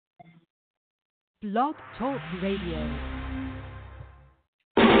Blog Talk Radio.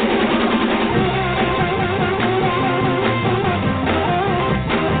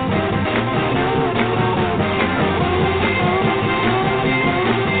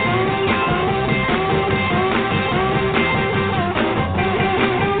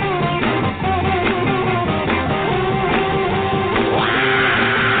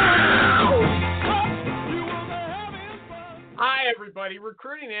 Everybody,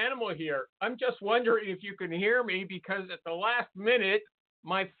 Recruiting Animal here. I'm just wondering if you can hear me because at the last minute,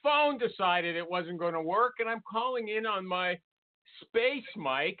 my phone decided it wasn't going to work, and I'm calling in on my space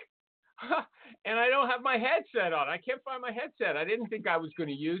mic, and I don't have my headset on. I can't find my headset. I didn't think I was going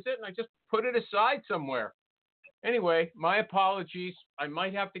to use it, and I just put it aside somewhere. Anyway, my apologies. I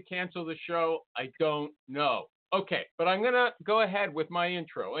might have to cancel the show. I don't know. Okay, but I'm going to go ahead with my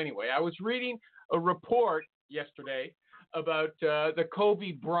intro. Anyway, I was reading a report yesterday about the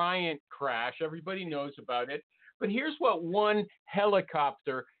Kobe Bryant crash. Everybody knows about it. But here's what one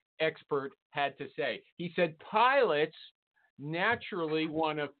helicopter expert had to say. He said pilots naturally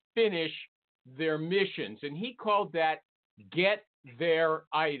want to finish their missions, and he called that get their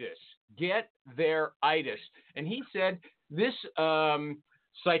itis. Get their itis. And he said this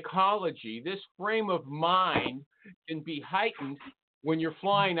psychology, this frame of mind can be heightened when you're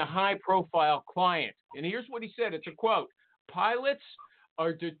flying a high-profile client. And here's what he said. It's a quote. Pilots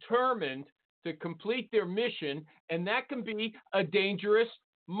are determined to complete their mission, and that can be a dangerous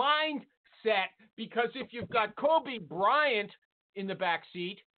mindset because if you've got Kobe Bryant in the back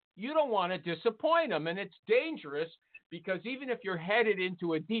seat, you don't want to disappoint him, and it's dangerous because even if you're headed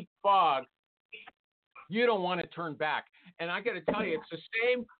into a deep fog, you don't want to turn back. And I got to tell you, it's the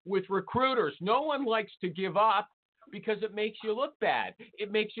same with recruiters. No one likes to give up because it makes you look bad. It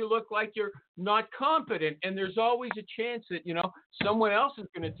makes you look like you're not competent. And there's always a chance that, someone else is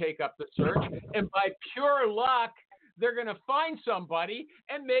going to take up the search. And by pure luck, they're going to find somebody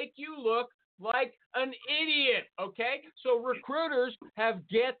and make you look like an idiot. Okay? So recruiters have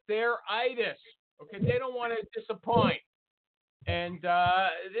get their itis. Okay? They don't want to disappoint. And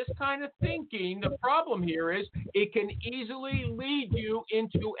this kind of thinking, the problem here is it can easily lead you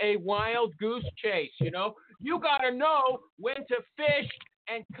into a wild goose chase. You got to know when to fish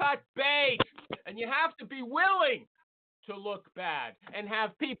and cut bait. And you have to be willing to look bad and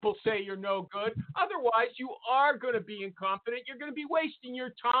have people say you're no good. Otherwise, you are going to be incompetent. You're going to be wasting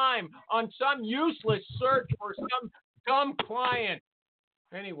your time on some useless search for some dumb client.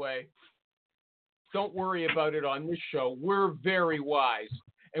 Anyway. Don't worry about it on this show. We're very wise.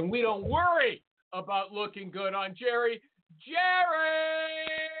 And we don't worry about looking good on Jerry. Jerry!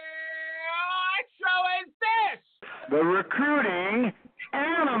 What show is this? The Recruiting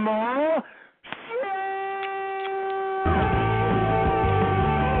Animal Show!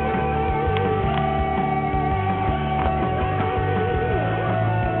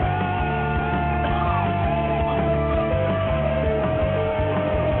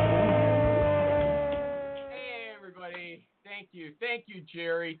 Thank you,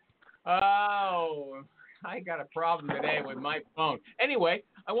 Jerry. Oh, I got a problem today with my phone. Anyway,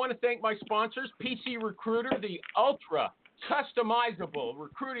 I want to thank my sponsors, PC Recruiter, the ultra customizable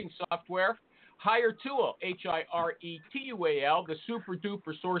recruiting software, Hire Tool, HIRETUAL, the super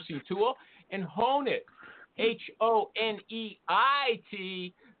duper sourcing tool, and Honeit, HONEIT,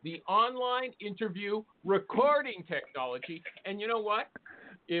 the online interview recording technology. And you know what?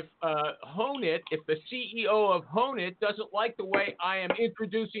 If if the CEO of Honeit doesn't like the way I am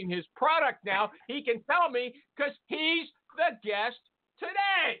introducing his product now, he can tell me because he's the guest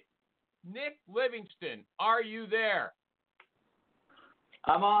today. Nick Livingston, are you there?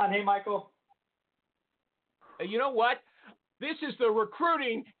 I'm on. Hey, Michael. You know what? This is the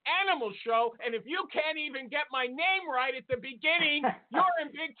Recruiting Animal Show, and if you can't even get my name right at the beginning, you're in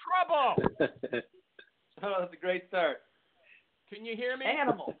big trouble. Oh, that's a great start. Can you hear me?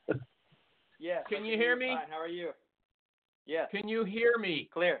 Animal. Yes. Can you hear me? Fine. How are you? Yes. Can you hear me?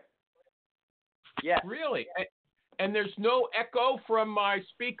 Clear. Yes. Really? And there's no echo from my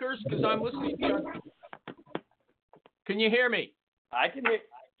speakers because I'm listening to you. Can you hear me? I can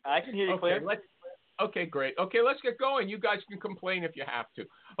hear you clear. Okay, great. Okay, let's get going. You guys can complain if you have to.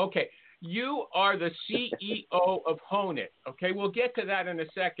 Okay, you are the CEO of Honeit. Okay, we'll get to that in a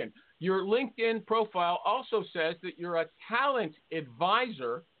second. Your LinkedIn profile also says that you're a talent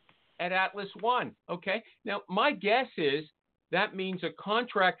advisor at Atlas One. Okay, now my guess is that means a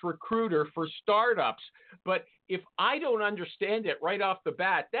contract recruiter for startups. But if I don't understand it right off the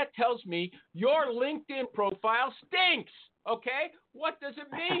bat, that tells me your LinkedIn profile stinks. Okay, what does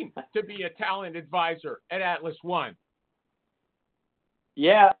it mean to be a talent advisor at Atlas One?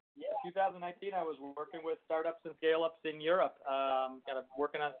 Yeah. 2019, I was working with startups and scale-ups in Europe, kind of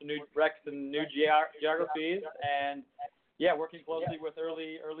working on some new recs and new geographies, and yeah, working closely with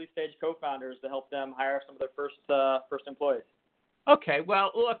early stage co-founders to help them hire some of their first employees. Okay,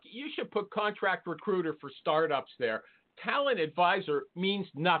 well, look, you should put contract recruiter for startups there. Talent advisor means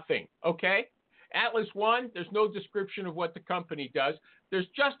nothing, okay? Atlas One, there's no description of what the company does. There's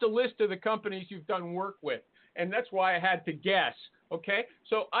just a list of the companies you've done work with, and that's why I had to guess, okay?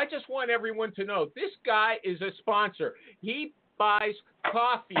 So I just want everyone to know this guy is a sponsor. He buys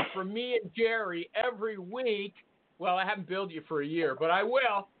coffee from me and Jerry every week. Well, I haven't billed you for a year, but I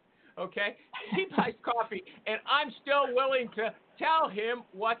will, okay? He buys coffee, and I'm still willing to tell him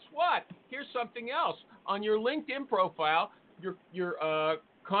what's what. Here's something else. On your LinkedIn profile, your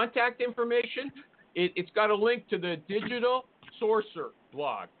contact information, it's got a link to the Digital Sourcer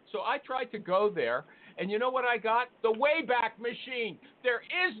blog. So I tried to go there, and you know what I got? The Wayback Machine. There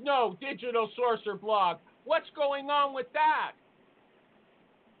is no Digital Sourcer blog. What's going on with that?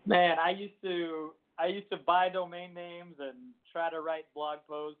 Man, I used to buy domain names and try to write blog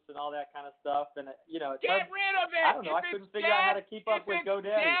posts and all that kind of stuff, and Get rid of it. I don't know. I couldn't figure out how to keep up with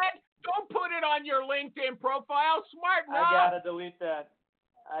GoDaddy. Don't put it on your LinkedIn profile. Smarten up. I gotta delete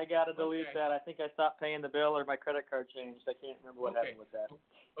that. I think I stopped paying the bill or my credit card changed. I can't remember what happened with that.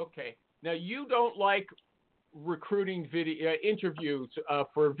 Okay. Now you don't like recruiting video interviews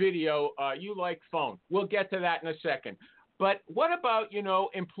for video. You like phone. We'll get to that in a second. But what about,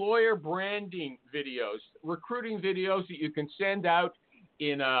 employer branding videos, recruiting videos that you can send out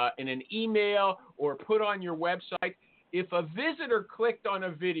in an email or put on your website? If a visitor clicked on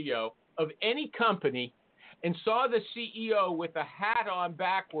a video of any company and saw the CEO with a hat on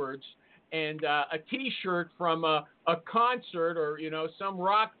backwards and a T-shirt from a concert or, some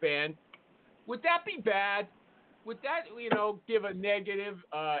rock band, would that be bad? Would that, give a negative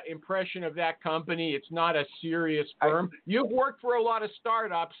impression of that company? It's not a serious firm. You've worked for a lot of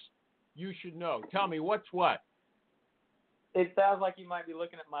startups. You should know. Tell me, what's what? It sounds like you might be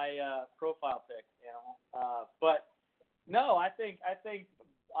looking at my profile pic, but no, I think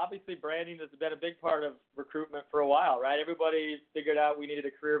obviously branding has been a big part of recruitment for a while, right? Everybody figured out we needed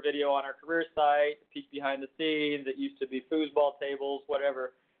a career video on our career site, a peek behind the scenes. It used to be foosball tables,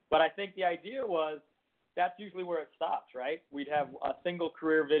 whatever. But I think the idea was that's usually where it stops, right? We'd have a single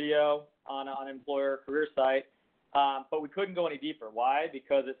career video on an employer career site, but we couldn't go any deeper. Why?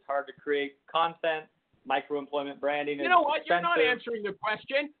 Because it's hard to create content. Micro-employment branding is You know what? expensive. You're not answering the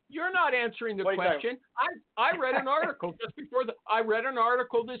question. You're not answering the question. I read an article just before I read an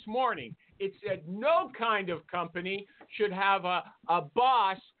article this morning. It said no kind of company should have a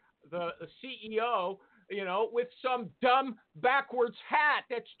boss, the CEO, with some dumb backwards hat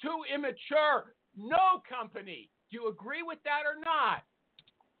that's too immature. No company. Do you agree with that or not?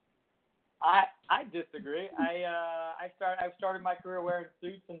 I disagree. I started my career wearing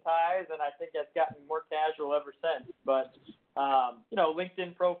suits and ties, and I think that's gotten more casual ever since. But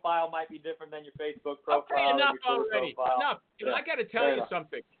LinkedIn profile might be different than your Facebook profile. Okay, enough or your already. profile. Enough. Yeah. I got to tell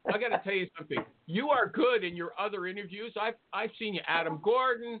you something. You are good in your other interviews. I've seen you, Adam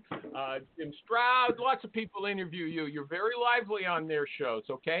Gordon, Jim Stroud. Lots of people interview you. You're very lively on their shows.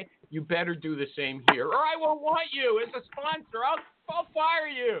 Okay, you better do the same here, or I won't want you as a sponsor. I'll fire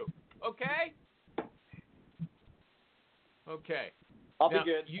you. Okay. Okay. I'll now,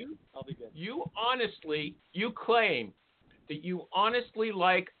 be good. I'll be good. You claim that you honestly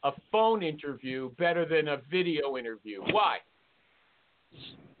like a phone interview better than a video interview. Why?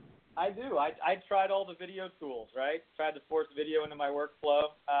 I do. I tried all the video tools, right? Tried to force video into my workflow,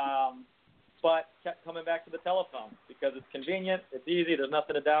 but kept coming back to the telephone because it's convenient, it's easy, there's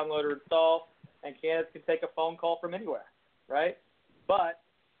nothing to download or install, and candidates can take a phone call from anywhere, right? But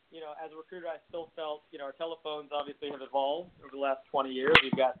as a recruiter, I still felt, our telephones obviously have evolved over the last 20 years.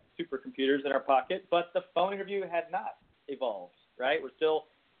 We've got supercomputers in our pocket, but the phone interview had not evolved, right? We're still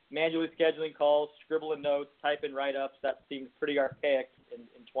manually scheduling calls, scribbling notes, typing write-ups. That seems pretty archaic in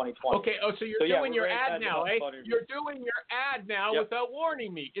 2020. Okay, so you're doing your ad now, eh? You're doing your ad now without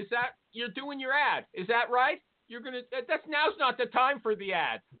warning me. You're doing your ad? Is that right? Now's not the time for the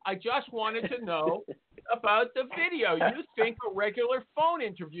ad. I just wanted to know about the video. You think a regular phone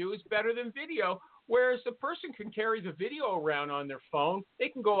interview is better than video, whereas the person can carry the video around on their phone. They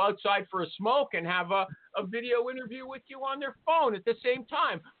can go outside for a smoke and have a video interview with you on their phone at the same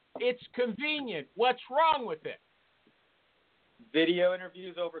time. It's convenient. What's wrong with it? Video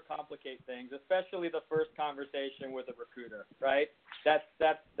interviews overcomplicate things, especially the first conversation with a recruiter, right? That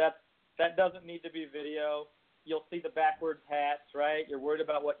doesn't need to be video. You'll see the backwards hats, right? You're worried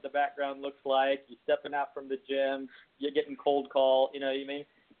about what the background looks like. You're stepping out from the gym. You're getting cold call. You know what I mean?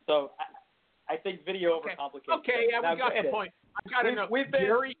 So I think video overcomplicates. Okay, yeah, we got the point. I got to know. We've been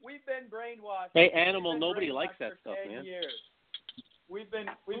Jerry? brainwashed. Hey, Animal, nobody likes that stuff, 10 man. Years. We've been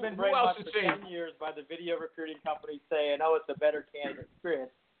Who else brainwashed is for saying? 10 years by the video recruiting companies saying, "Oh, it's a better candidate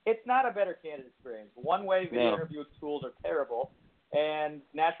experience." It's not a better candidate experience. One-way video interview tools are terrible, and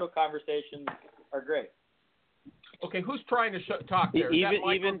natural conversations are great. Okay, who's trying to talk there?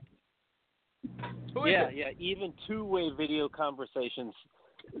 Even Who is it? even two-way video conversations,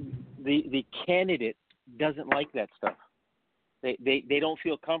 the candidate doesn't like that stuff. They don't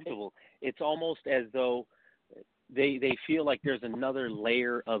feel comfortable. It's almost as though they feel like there's another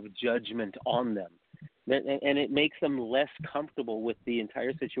layer of judgment on them, and it makes them less comfortable with the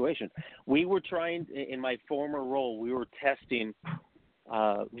entire situation. We were trying, in my former role, we were testing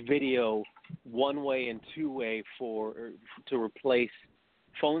video one-way and two-way to replace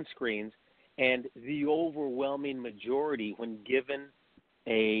phone screens, and the overwhelming majority, when given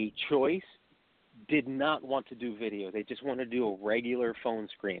a choice, did not want to do video. They just want to do a regular phone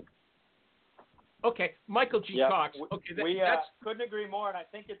screen. Okay, Michael G. Cox. Okay, that's couldn't agree more, and I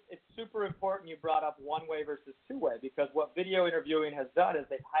think it's super important you brought up one-way versus two-way, because what video interviewing has done is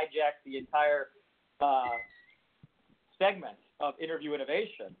they've hijacked the entire segment of interview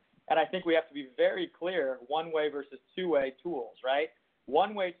innovation. And I think we have to be very clear, one-way versus two-way tools, right?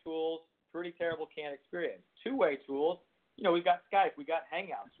 One-way tools, pretty terrible canned experience. Two-way tools, we've got Skype, we've got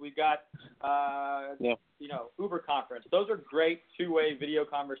Hangouts, we've got, Uber Conference. Those are great two-way video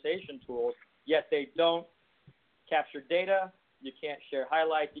conversation tools, yet they don't capture data. You can't share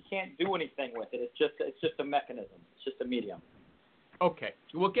highlights. You can't do anything with it. It's just a mechanism. It's just a medium. Okay,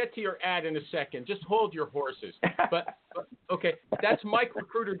 we'll get to your ad in a second. Just hold your horses. But okay, that's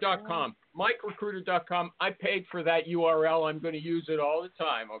MikeRecruiter.com. MikeRecruiter.com. I paid for that URL. I'm going to use it all the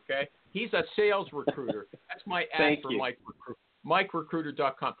time. Okay, he's a sales recruiter. That's my ad for Mike Recruiter.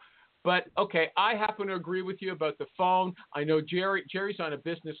 MikeRecruiter.com. But okay, I happen to agree with you about the phone. I know Jerry's on a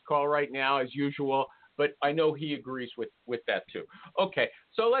business call right now as usual, but I know he agrees with that too. Okay,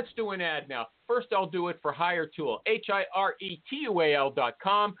 so let's do an ad now. First, I'll do it for HireTool,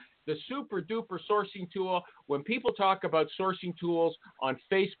 HireTual.com, the super duper sourcing tool. When people talk about sourcing tools on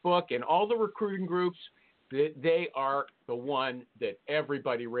Facebook and all the recruiting groups, they are the one that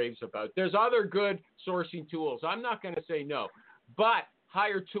everybody raves about. There's other good sourcing tools. I'm not going to say no, but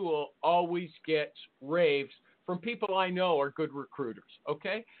HireTool always gets raves from people I know are good recruiters,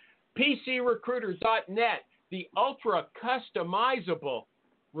 okay? PCRecruiter.net, the ultra customizable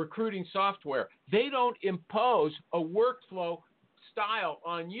recruiting software. They don't impose a workflow style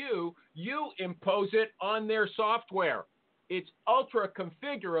on you. You impose it on their software. It's ultra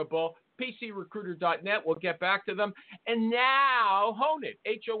configurable. PCRecruiter.net. We'll get back to them. And now, Honeit,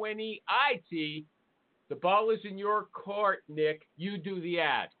 Honeit. The ball is in your court, Nick. You do the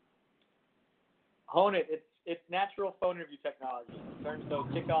ad. Honeit, it's natural phone interview technology. It turns those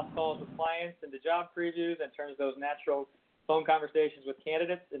kickoff calls with clients into job previews and turns those natural phone conversations with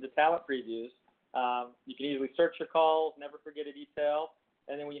candidates into talent previews. You can easily search your calls, never forget a detail,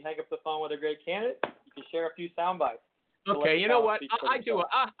 and then when you hang up the phone with a great candidate, you can share a few sound bites. Okay, you know what? I do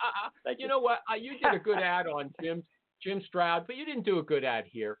it. You know what? You did a good ad on Jim Stroud, but you didn't do a good ad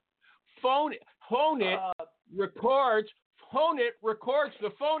here. Honeit records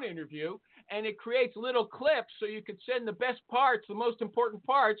the phone interview, and it creates little clips so you can send the best parts, the most important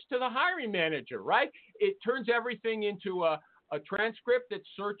parts, to the hiring manager, right? It turns everything into a transcript that's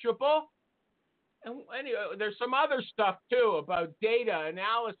searchable. And anyway, there's some other stuff, too, about data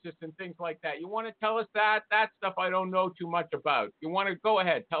analysis and things like that. You want to tell us that? That stuff I don't know too much about. You want to go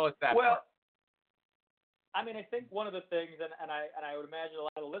ahead, tell us that. Well, I mean, I think one of the things, and I would imagine a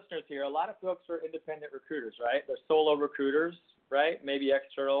lot of the listeners here, a lot of folks are independent recruiters, right? They're solo recruiters, right? Maybe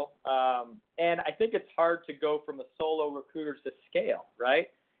external. And I think it's hard to go from a solo recruiter to scale, right?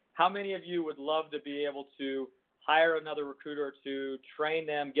 How many of you would love to be able to hire another recruiter to train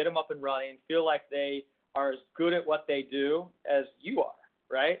them, get them up and running, feel like they are as good at what they do as you are,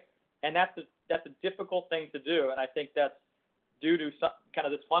 right? And that's a difficult thing to do, and I think that's due to some kind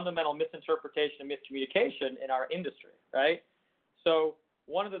of this fundamental misinterpretation and miscommunication in our industry, right? So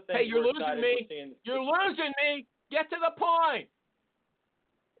one of the things you're losing me. You're losing me. Get to the point.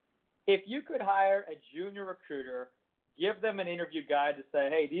 If you could hire a junior recruiter, give them an interview guide to say,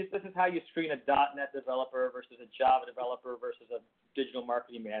 hey, this is how you screen a .NET developer versus a Java developer versus a digital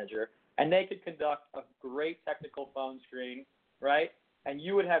marketing manager, and they could conduct a great technical phone screen, right? And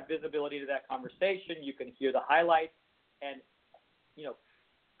you would have visibility to that conversation. You can hear the highlights and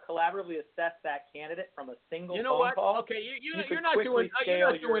collaboratively assess that candidate from a single phone call. Okay, you're not doing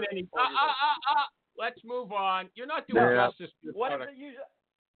any. Let's move on. You're not doing justice to your product.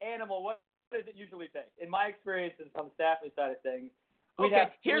 animal, what does it usually take? In my experience and on the staffing side of things, we Okay,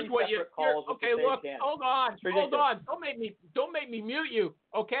 have here's what you. Okay, look, hold on. Don't make me mute you.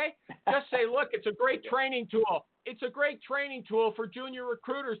 Okay, just say, look, it's a great training tool. It's a great training tool for junior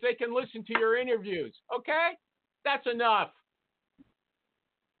recruiters. They can listen to your interviews. Okay, that's enough.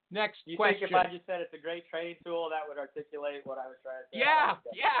 Next question. You think if I just said it's a great training tool, that would articulate what I was trying to say?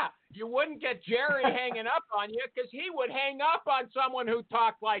 Yeah. You wouldn't get Jerry hanging up on you because he would hang up on someone who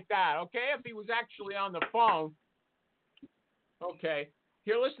talked like that. Okay, if he was actually on the phone. Okay.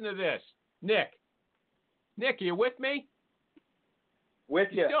 Here, listen to this. Nick, are you with me? With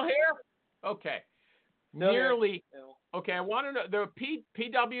you. Still here? Okay. Still Nearly. here. Okay, I want to know. The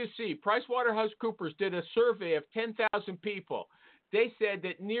PwC, PricewaterhouseCoopers, did a survey of 10,000 people. They said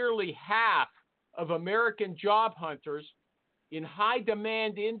that nearly half of American job hunters in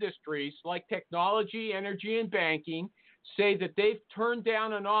high-demand industries like technology, energy, and banking say that they've turned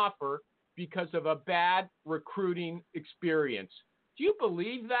down an offer because of a bad recruiting experience. Do you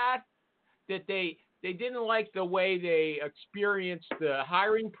believe that? That they didn't like the way they experienced the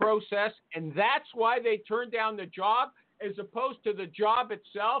hiring process, and that's why they turned down the job as opposed to the job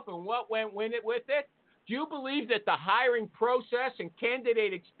itself and what went with it? Do you believe that the hiring process and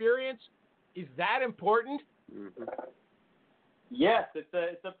candidate experience is that important? Mm-hmm. Yes, it's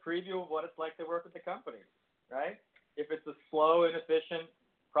a preview of what it's like to work with the company, right? If it's a slow, inefficient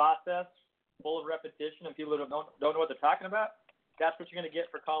process full of repetition and people who don't know what they're talking about, that's what you're going to get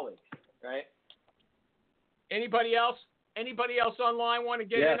for colleagues, right? Anybody else? Anybody else online want to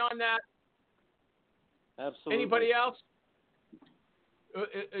get in on that? Absolutely. Anybody else?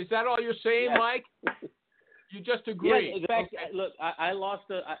 Is that all you're saying, yes. Mike? You just agree? Yes, in fact, look,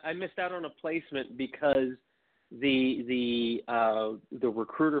 I missed out on a placement because the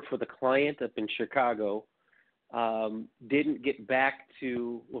recruiter for the client up in Chicago didn't get back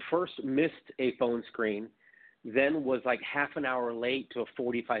to, first missed a phone screen, then was like half an hour late to a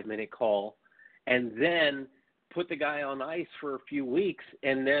 45-minute call, and then put the guy on ice for a few weeks,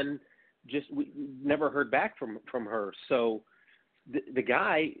 and then we never heard back from her. So the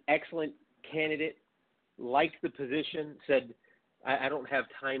guy, excellent candidate, liked the position, said, I don't have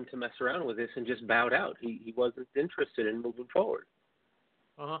time to mess around with this, and just bowed out. He wasn't interested in moving forward.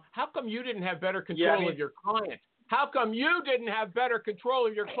 How come you didn't have better control of your client? How come you didn't have better control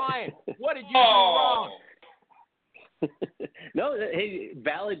of your client? What did you do wrong? No, hey,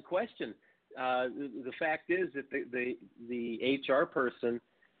 valid question. The fact is that the HR person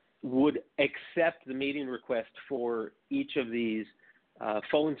would accept the meeting request for each of these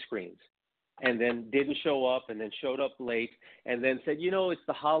phone screens, and then didn't show up, and then showed up late, and then said, it's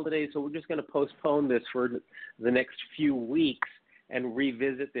the holidays, so we're just going to postpone this for the next few weeks and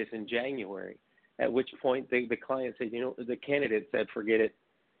revisit this in January. At which point the client said, the candidate said, forget it.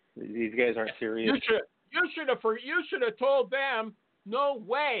 These guys aren't serious. You should have told them, no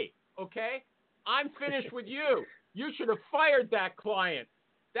way, okay? I'm finished with you. You should have fired that client.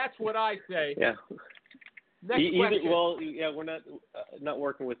 That's what I say. Yeah. Next question. We're not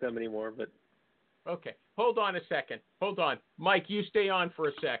working with them anymore, but. Okay. Hold on a second. Hold on. Mike, you stay on for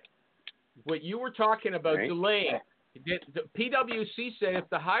a sec. What you were talking about delaying, the PwC said if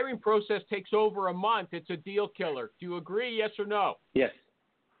the hiring process takes over a month, it's a deal killer. Do you agree, yes or no? Yes,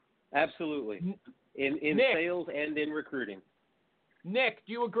 absolutely. In Nick, sales and in recruiting. Nick,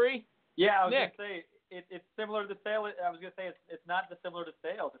 do you agree? Yeah, I was going to say, it's similar to sales. I was going to say it's not dissimilar to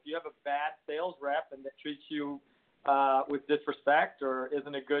sales. If you have a bad sales rep and that treats you with disrespect or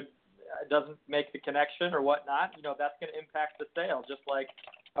isn't a good, doesn't make the connection or whatnot, that's going to impact the sale, just like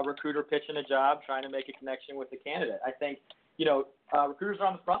a recruiter pitching a job, trying to make a connection with the candidate. I think, recruiters are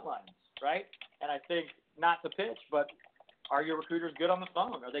on the front lines, right? And I think not to pitch, but are your recruiters good on the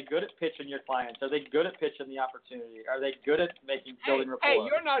phone? Are they good at pitching your clients? Are they good at pitching the opportunity? Are they good at building rapport? Hey,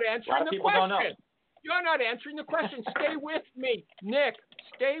 you're not answering the question. Don't know. You're not answering the question. Stay with me, Nick.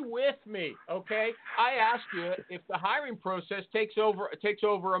 Stay with me, okay? I asked you if the hiring process takes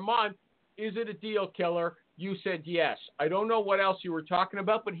over a month, is it a deal killer? You said yes. I don't know what else you were talking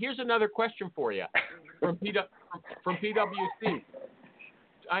about, but here's another question for you from PwC.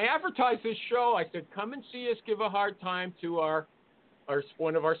 I advertised this show. I said, come and see us, give a hard time to our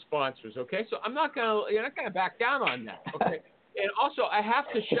one of our sponsors, okay? So you're not gonna back down on that, okay? And also, I have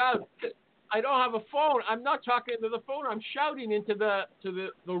to shout. I don't have a phone. I'm not talking into the phone. I'm shouting into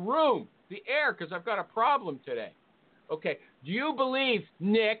the room, the air, because I've got a problem today. Okay. Do you believe,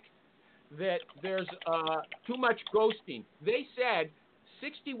 Nick, that there's too much ghosting? They said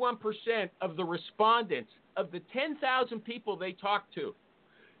 61% of the respondents, of the 10,000 people they talked to,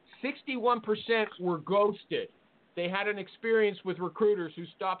 61% were ghosted. they had an experience with recruiters who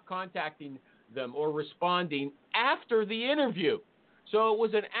stopped contacting them or responding after the interview. So it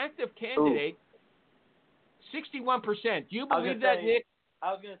was an active candidate. 61%. Do you believe that, Nick?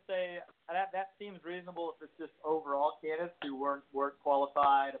 I was going to say that seems reasonable if it's just overall candidates who weren't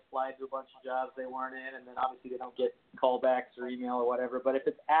qualified, applied to a bunch of jobs they weren't in, and then obviously they don't get callbacks or email or whatever. But if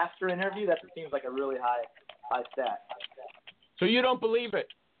it's after interview, that seems like a really high stat. So you don't believe it?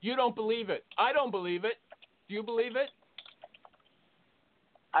 You don't believe it? I don't believe it. Do you believe it?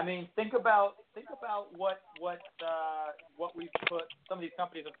 I mean, think about what we put, some of these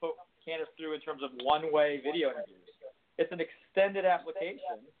companies have put candidates through in terms of one-way video interviews. It's an extended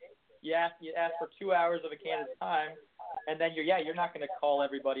application. You ask for 2 hours of a candidate's time, and then you're not going to call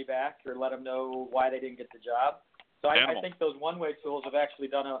everybody back or let them know why they didn't get the job. So I think those one-way tools have actually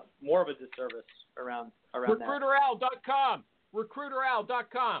done more of a disservice around RecruiterAl.com.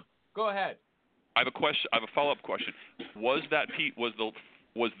 RecruiterAl.com. Go ahead. I have a question. I have a follow-up question. Was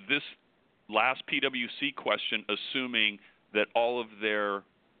this last PwC question assuming that all of their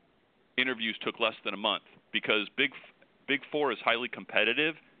interviews took less than a month? Because Big Four is highly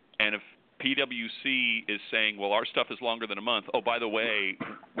competitive, and if PwC is saying, well, our stuff is longer than a month, oh, by the way,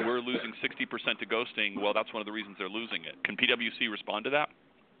 we're losing 60% to ghosting, well, that's one of the reasons they're losing it. Can PwC respond to that?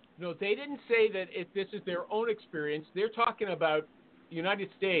 No, they didn't say that if this is their own experience. They're talking about the United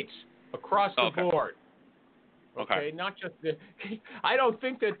States across the board. Okay, not just the. I don't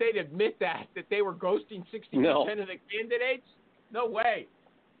think that they'd admit that they were ghosting 60% of the candidates. No way.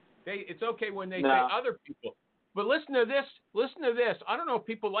 It's okay when they say other people. But listen to this. Listen to this. I don't know if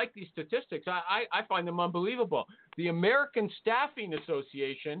people like these statistics. I find them unbelievable. The American Staffing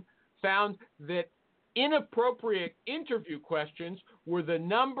Association found that inappropriate interview questions were the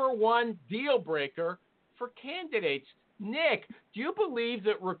number one deal breaker for candidates. Nick, do you believe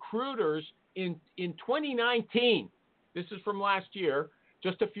that recruiters in 2019, this is from last year,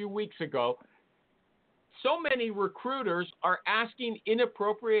 just a few weeks ago, so many recruiters are asking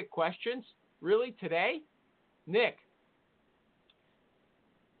inappropriate questions? Really, today? Nick?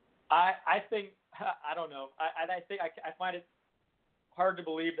 I think, I don't know. I find it hard to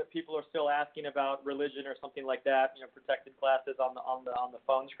believe that people are still asking about religion or something like that, protected classes on the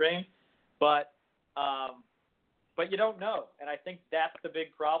phone screen. But you don't know. And I think that's the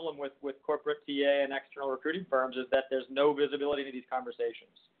big problem with corporate TA and external recruiting firms is that there's no visibility to these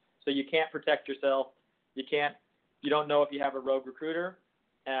conversations. So you can't protect yourself. You don't know if you have a rogue recruiter,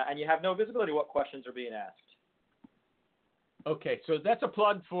 and you have no visibility what questions are being asked. Okay, so that's a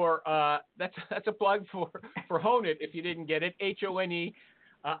plug for that's a plug for Hone It if you didn't get it. HONEIT.com.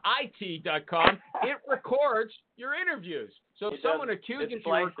 It records your interviews. So if someone accuses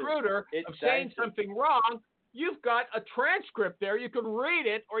your recruiter of saying something wrong, you've got a transcript there. You can read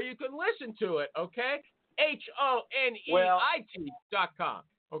it or you can listen to it. Okay, HONEIT.com.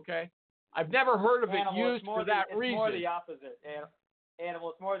 Okay, I've never heard of it used for that reason. It's more the opposite. Animal,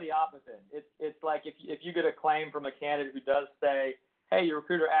 it's more the opposite. It's like if you get a claim from a candidate who does say, hey, your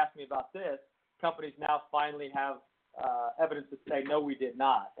recruiter asked me about this, companies now finally have evidence to say, no, we did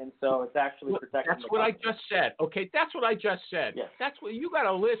not. And so it's actually protecting That's what I just said. Okay, that's what I just said. Yes. That's what you got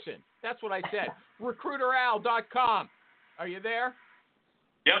to listen. That's what I said. RecruiterAl.com. Are you there?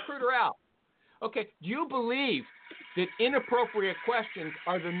 Yep. Recruiter Al. Okay, do you believe that inappropriate questions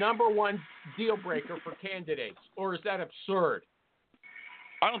are the number one deal breaker for candidates, or is that absurd?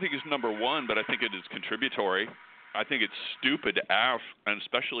 I don't think it's number one, but I think it is contributory. I think it's stupid to ask, and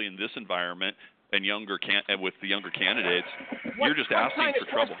especially in this environment and with the younger candidates, you're just asking for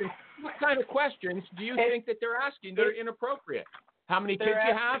trouble. What kind of questions do you think that they're asking that are inappropriate? How many kids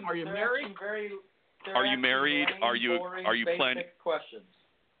you have? Are you married? Are you married? Are you planning questions?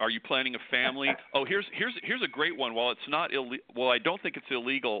 Are you planning a family? Oh, here's a great one. While it's not I don't think it's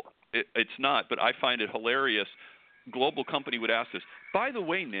illegal. It's not, but I find it hilarious. Global company would ask this. By the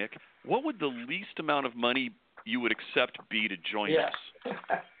way, Nick, what would the least amount of money you would accept be to join us?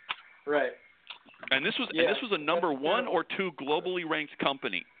 Right. And this was a number one or two globally ranked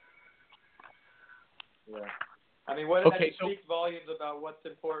company. Yeah. I mean, that speaks volumes about what's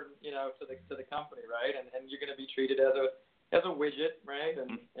important, to the company, right? And you're going to be treated as a widget, right?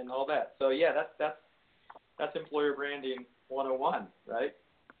 And all that. So yeah, that's employer branding 101, right?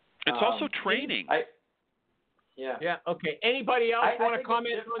 It's also training. Yeah. Okay. Anybody else want to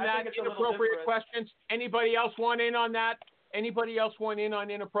comment on that? Inappropriate questions? Anybody else want in on that? Anybody else want in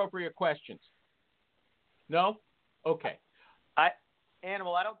on inappropriate questions? No? Okay.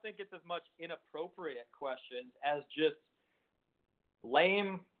 Animal, I don't think it's as much inappropriate questions as just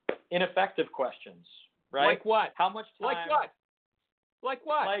lame, ineffective questions, right? Like what? How much time? Like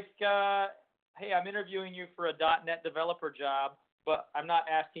what? Like hey, I'm interviewing you for a .NET developer job, but I'm not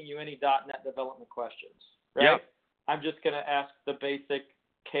asking you any .NET development questions, right? Yeah. I'm just going to ask the basic,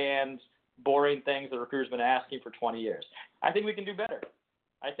 canned, boring things the recruiter's been asking for 20 years. I think we can do better.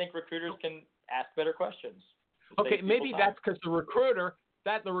 I think recruiters can ask better questions. Okay, maybe that's because the recruiter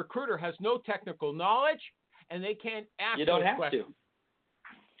has no technical knowledge and they can't ask You don't those have questions. to.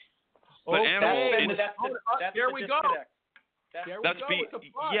 But Okay, Animal, there we go. That's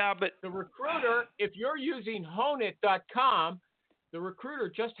yeah, but the recruiter, if you're using honeit.com, the recruiter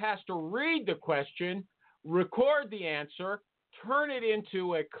just has to read the question, record the answer, turn it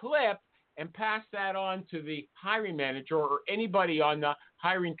into a clip, and pass that on to the hiring manager or anybody on the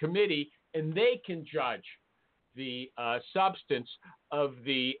hiring committee, and they can judge the substance of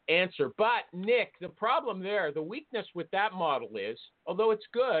the answer. But, Nick, the problem there, the weakness with that model is, although it's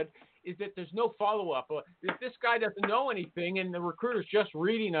good, is that there's no follow-up. If this guy doesn't know anything and the recruiter's just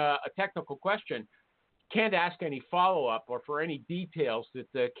reading a technical question, can't ask any follow-up or for any details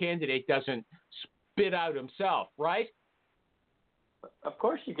that the candidate doesn't spit out himself, right? Of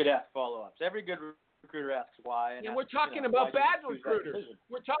course you could ask follow-ups. Every good recruiter asks why. And we're talking about bad recruiters.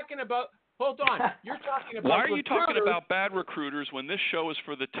 We're talking about – hold on. You're talking about why are you recruiters. talking about bad recruiters when this show is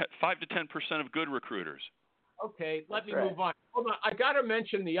for the 5 to 10% of good recruiters? Okay, let me right. move on. Hold on. I got to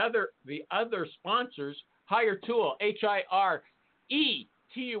mention the other sponsors, HireTool,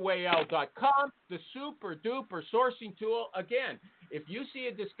 HireTual.com, the super duper sourcing tool. Again, if you see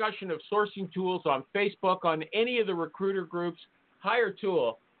a discussion of sourcing tools on Facebook, on any of the recruiter groups,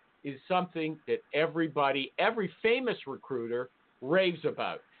 HireTool is something that every famous recruiter raves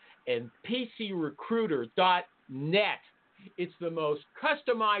about. And PCRecruiter.net, it's the most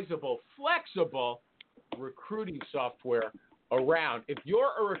customizable, flexible recruiting software around. If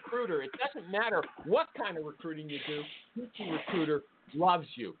you're a recruiter, it doesn't matter what kind of recruiting you do, PC Recruiter loves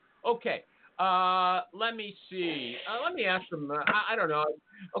you. Okay, let me see. Let me ask them. I don't know.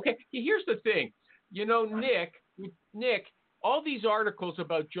 Okay, here's the thing. You know, Nick, all these articles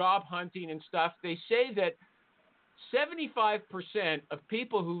about job hunting and stuff, they say that 75% of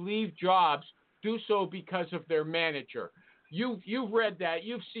people who leave jobs do so because of their manager. You've read that.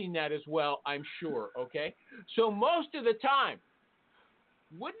 You've seen that as well, I'm sure, okay? So most of the time,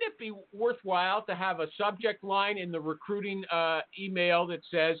 wouldn't it be worthwhile to have a subject line in the recruiting email that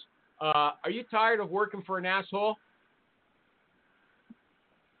says, are you tired of working for an asshole?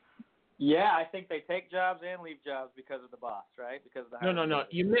 Yeah, I think they take jobs and leave jobs because of the boss, right? Because of the hiring No.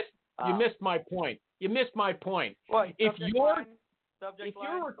 You missed my point. You missed my point. Well, if you're Subject you're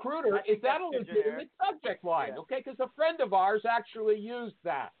line? a recruiter, I think is that a that's too legitimate subject line? Yeah. Okay, because a friend of ours actually used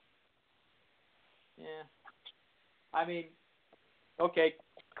that. Yeah. I mean, okay,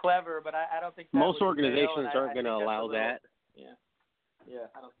 clever, but I don't think that Most would organizations fail, and aren't I going to think that's allow a little, that. Yeah,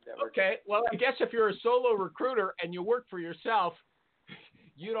 I don't think that works. Okay, well, I guess if you're a solo recruiter and you work for yourself,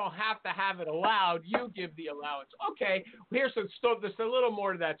 you don't have to have it allowed. You give the allowance. Okay, here's there's a little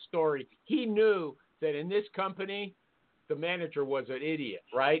more to that story. He knew that in this company, the manager was an idiot,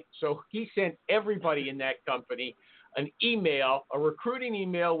 right? So he sent everybody in that company an email, a recruiting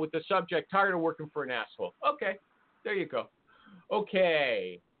email with the subject, tired of working for an asshole. Okay, there you go.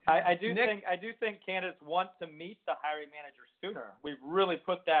 Okay. I do think candidates want to meet the hiring manager sooner. We've really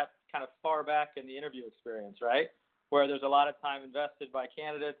put that kind of far back in the interview experience, right? Where there's a lot of time invested by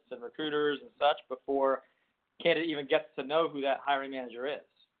candidates and recruiters and such before candidate even gets to know who that hiring manager is,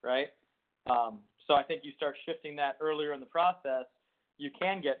 right? So I think you start shifting that earlier in the process, you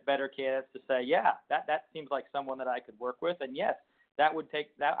can get better candidates to say, yeah, that seems like someone that I could work with, and yes, I will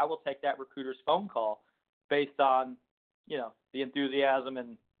take that recruiter's phone call based on, the enthusiasm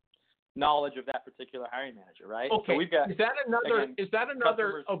and knowledge of that particular hiring manager, right? Okay. So we've got, is that another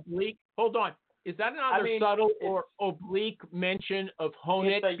oblique? Hold on. Is that another subtle or oblique mention of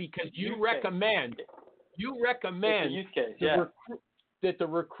Honeit? Because you recommend it's a use case, that the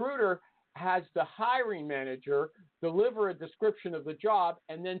recruiter has the hiring manager deliver a description of the job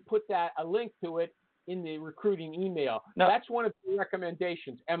and then put a link to it in the recruiting email. No. That's one of the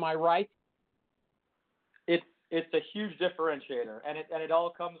recommendations. Am I right? It's a huge differentiator, and it all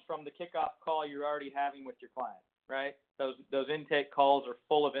comes from the kickoff call you're already having with your client, right? Those intake calls are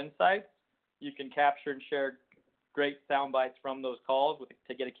full of insights. You can capture and share great sound bites from those calls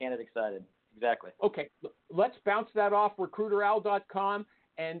to get a candidate excited. Exactly. Okay, let's bounce that off recruiteral.com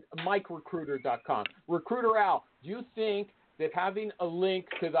and MikeRecruiter.com. Recruiter Al, do you think that having a link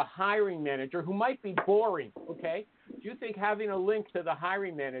to the hiring manager, who might be boring, okay? Do you think having a link to the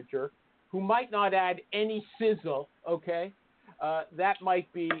hiring manager, who might not add any sizzle, okay? That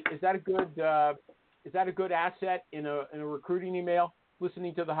might be. Is that a good asset in a recruiting email?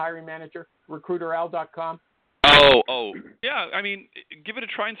 listening to the hiring manager, recruiteral.com? Oh, yeah. I mean, give it a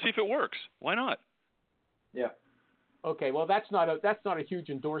try and see if it works. Why not? Yeah. Okay, well that's not a huge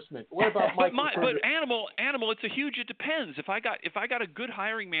endorsement. What about Mike? But animal, it's a huge. It depends. If I got a good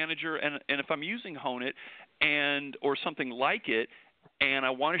hiring manager, and if I'm using Hone It, or something like it, and I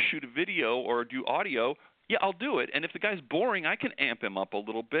want to shoot a video or do audio, yeah, I'll do it. And if the guy's boring, I can amp him up a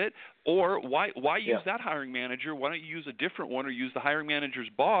little bit. Or why use that hiring manager? Why don't you use a different one, or use the hiring manager's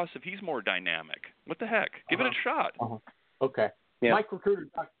boss if he's more dynamic? What the heck? Give it a shot. Okay. Yeah.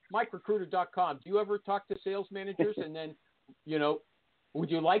 MikeRecruiter.com. Do you ever talk to sales managers and then, would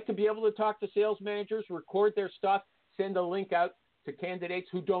you like to be able to talk to sales managers, record their stuff, send a link out to candidates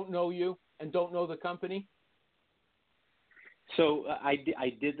who don't know you and don't know the company? So I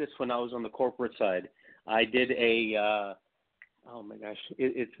did this when I was on the corporate side. I did a oh my gosh,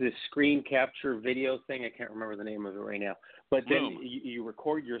 it's this screen capture video thing. I can't remember the name of it right now. But then you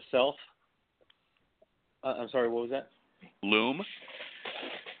record yourself. I'm sorry, what was that? Loom,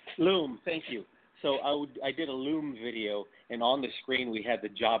 thank you. So I did a Loom video, and on the screen we had the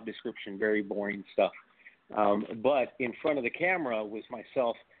job description, very boring stuff. But in front of the camera was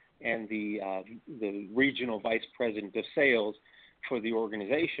myself and the regional vice president of sales for the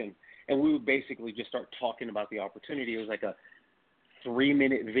organization, and we would basically just start talking about the opportunity. It was like a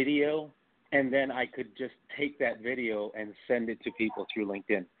 3-minute video, and then I could just take that video and send it to people through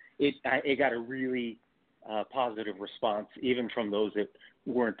LinkedIn. It got a really positive response, even from those that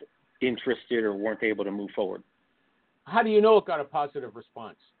weren't interested or weren't able to move forward. How do you know it got a positive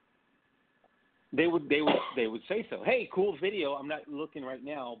response? They would say so. Hey, cool video. I'm not looking right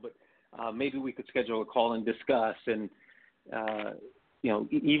now, but maybe we could schedule a call and discuss. And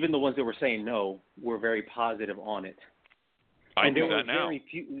even the ones that were saying no were very positive on it. I and do there that were now.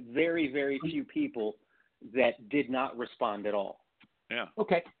 Very few people that did not respond at all. Yeah.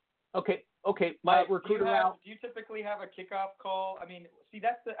 Okay. Mike, Recruiter do you typically have a kickoff call? I mean, see,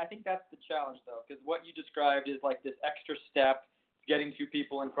 I think that's the challenge, though, because what you described is like this extra step, getting two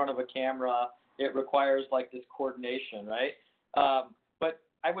people in front of a camera. It requires like this coordination, right? But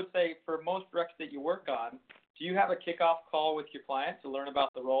I would say for most recs that you work on, do you have a kickoff call with your client to learn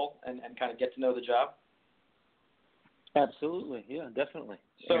about the role and kind of get to know the job? Absolutely, yeah, definitely.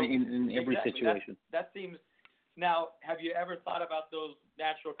 So in every exactly, situation. That seems. Now, have you ever thought about those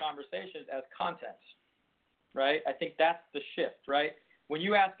natural conversations as content? Right? I think that's the shift, right? When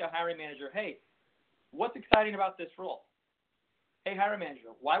you ask a hiring manager, hey, what's exciting about this role? Hey, hiring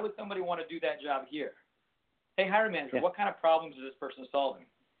manager, why would somebody want to do that job here? Hey, hiring manager, what kind of problems is this person solving?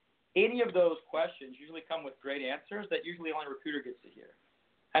 Any of those questions usually come with great answers that usually only a recruiter gets to hear.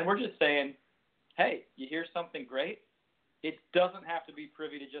 And we're just saying, hey, you hear something great? It doesn't have to be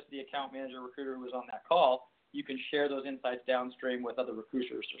privy to just the account manager recruiter who was on that call. You can share those insights downstream with other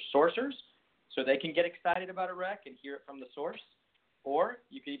recruiters or sourcers so they can get excited about a rec and hear it from the source. Or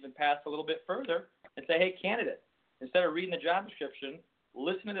you can even pass a little bit further and say, hey, candidate, instead of reading the job description,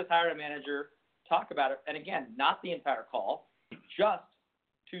 listen to this hiring manager talk about it. And again, not the entire call, just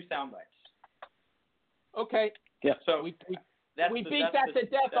 2 sound bites. Okay. Yeah. So we beat that to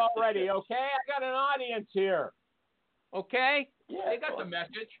death already, okay? I got an audience here. Okay? Yeah, they got the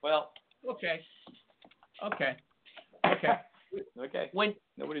message. Well, okay.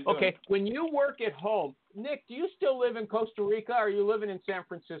 When you work at home, Nick, do you still live in Costa Rica, or are you living in San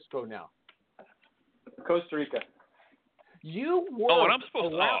Francisco now? Costa Rica. You work. Oh, and I'm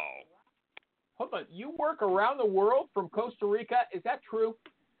supposed to. Hold on. You work around the world from Costa Rica. Is that true?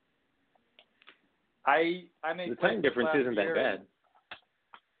 I made the time difference isn't that bad.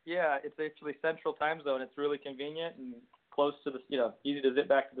 Yeah, it's actually Central Time Zone. It's really convenient and close to the, easy to zip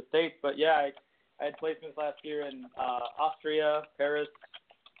back to the States. But yeah, I had placements last year in Austria, Paris,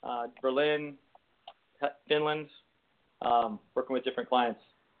 Berlin, Finland, working with different clients.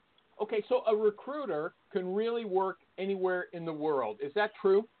 Okay, so a recruiter can really work anywhere in the world. Is that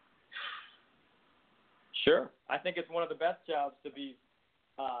true? Sure. I think it's one of the best jobs to be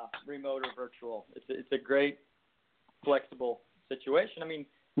remote or virtual. It's a great, flexible situation. I mean,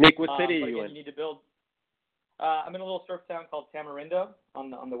 Nick, what city are you in? You need to build. I'm in a little surf town called Tamarindo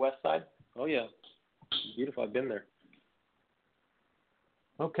on the west side. Oh yeah, beautiful. I've been there.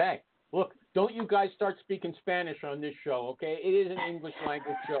 Okay. Look, don't you guys start speaking Spanish on this show, okay? It is an English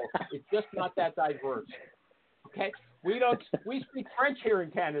language show. It's just not that diverse. Okay? We speak French here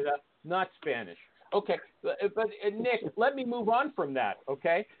in Canada, not Spanish. Okay, but Nick, let me move on from that,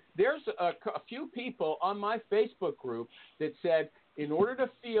 okay? There's a few people on my Facebook group that said in order to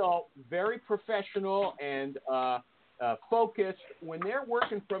feel very professional and focused when they're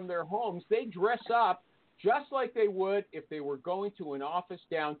working from their homes, they dress up just like they would if they were going to an office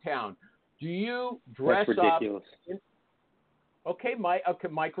downtown. Do you dress That's ridiculous. up? Okay,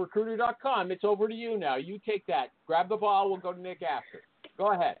 MikeRecruiter.com. It's over to you now. You take that. Grab the ball. We'll go to Nick after.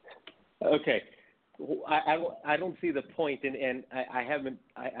 Go ahead. Okay. I don't see the point, and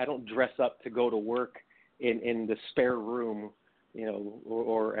I don't dress up to go to work in the spare room,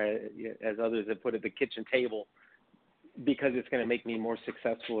 or as others have put it, the kitchen table, because it's going to make me more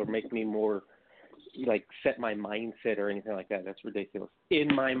successful or make me more set my mindset or anything like that. That's ridiculous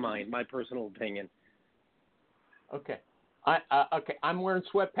in my mind, my personal opinion. Okay. I'm wearing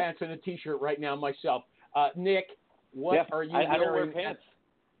sweatpants and a T-shirt right now myself. Nick, what are you wearing? I don't wear pants.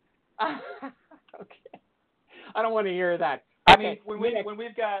 Okay. I don't want to hear that. I mean, when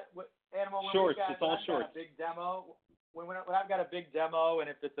we've got shorts, it's all shorts. A big demo. When I've got a big demo, and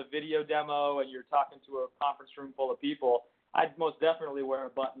if it's a video demo, and you're talking to a conference room full of people, I'd most definitely wear a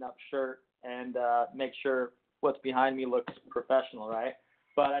button-up shirt and make sure what's behind me looks professional, right?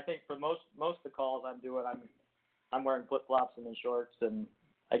 But I think for most of the calls I'm wearing flip-flops and shorts, and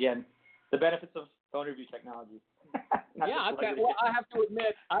again, the benefits of phone interview technology. Yeah, okay. Well, I have to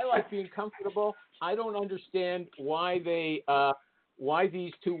admit, I like being comfortable. I don't understand why these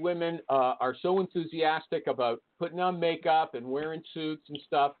two women are so enthusiastic about putting on makeup and wearing suits and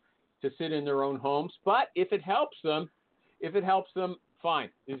stuff to sit in their own homes. But if it helps them, fine.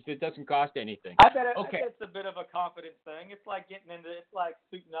 It doesn't cost anything. I bet it's a bit of a confidence thing. It's like it's like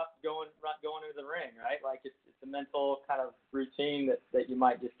suiting up, going into the ring, right? Like it's a mental kind of routine that you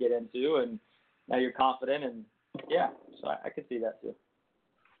might just get into, and now you're confident, and yeah, so I could see that too.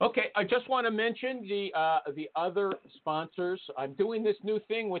 Okay, I just want to mention the other sponsors. I'm doing this new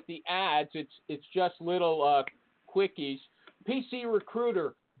thing with the ads. It's just little quickies.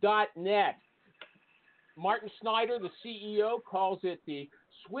 PCRecruiter.net. Martin Snyder, the CEO, calls it the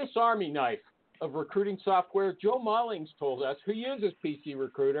Swiss Army knife of recruiting software. Joe Mullings told us, who uses PC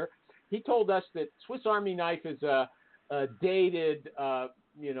Recruiter, he told us that Swiss Army knife is a dated,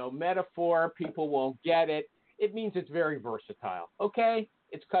 metaphor. People won't get it. It means it's very versatile. Okay,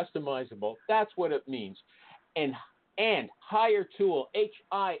 it's customizable. That's what it means. And HireTool,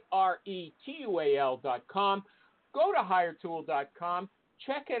 HireTual.com. Go to HireTool.com.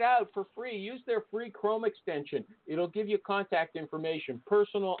 Check it out for free. Use their free Chrome extension. It'll give you contact information,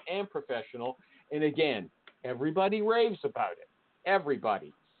 personal and professional. And again, everybody raves about it.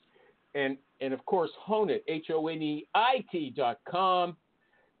 Everybody. And of course, Honeit, HONEIT.com.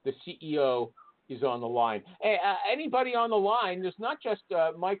 The CEO is on the line. Hey, anybody on the line? There's not just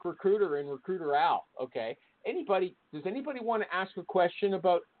Mike Recruiter and Recruiter Al. Okay. Does anybody want to ask a question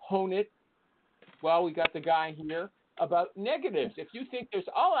about Honeit? Well, we got the guy here. About negatives. If you think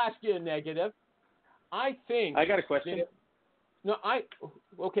I'll ask you a negative. I got a question.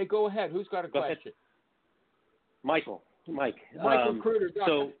 Okay, go ahead. Who's got a question? Mike. Mike Recruiter.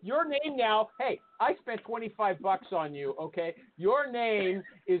 So your name now. Hey, I spent $25 on you. Okay, your name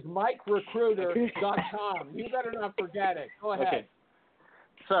is MikeRecruiter.com. You better not forget it. Go ahead. Okay.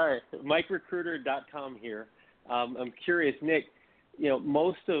 Sorry, MikeRecruiter.com here. I'm curious, Nick.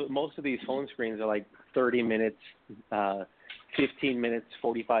 Most of these phone screens are like 30 minutes, 15 minutes,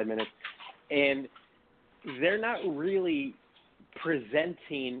 45 minutes, and they're not really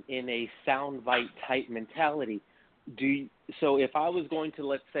presenting in a soundbite type mentality. So if I was going to,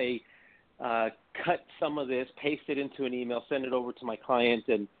 let's say, cut some of this, paste it into an email, send it over to my client,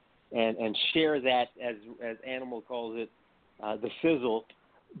 and share that as Animal calls it, the sizzle.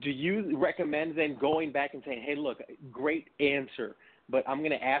 Do you recommend then going back and saying, hey, look, great answer, but I'm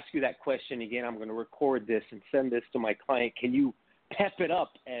going to ask you that question again. I'm going to record this and send this to my client. Can you pep it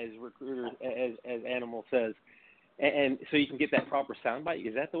up, as Recruiter, as Animal says, and so you can get that proper soundbite?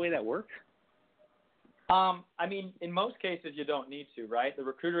 Is that the way that works? I mean, in most cases, you don't need to, right? The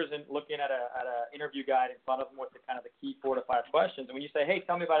recruiter isn't looking at a interview guide in front of them with the key 4 to 5 questions. And when you say, hey,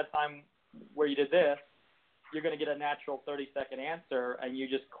 tell me about a time where you did this, you're going to get a natural 30-second answer, and you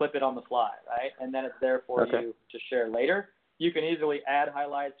just clip it on the fly, right? And then it's there for you to share later. You can easily add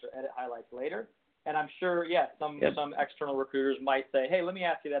highlights or edit highlights later. And I'm sure, some external recruiters might say, hey, let me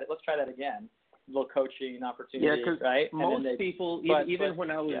ask you that. Let's try that again. A little coaching opportunity, right? Most people, even when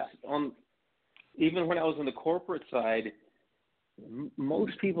I was on the corporate side,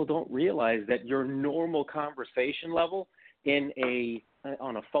 most people don't realize that your normal conversation level on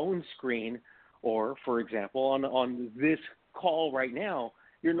a phone screen, or, for example, on this call right now,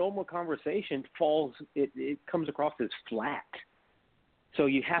 your normal conversation it comes across as flat. So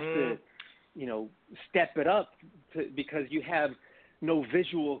you have to, step it up because you have no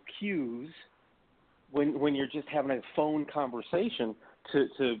visual cues when you're just having a phone conversation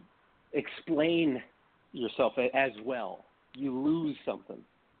to explain yourself as well. You lose something.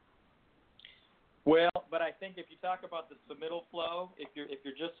 Well, but I think if you talk about the submittal flow, if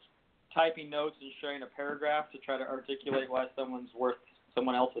you're just typing notes and sharing a paragraph to try to articulate why someone's worth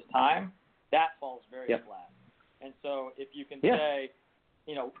someone else's time, that falls very flat. And so if you can say,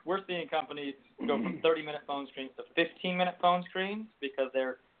 you know, we're seeing companies go from 30-minute phone screens to 15-minute phone screens because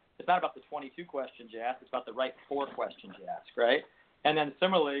it's not about the 22 questions you ask, it's about the right 4 questions you ask, right? And then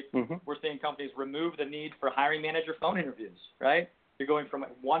similarly, we're seeing companies remove the need for hiring manager phone interviews, right? You're going from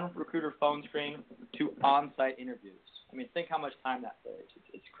one recruiter phone screen to on-site interviews. I mean, think how much time that saves.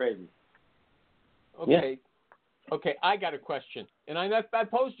 It's crazy. Okay. Okay, I got a question. And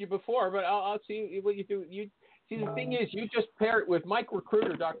I've posed you before, but I'll see what you do. See, the thing is, you just pair it with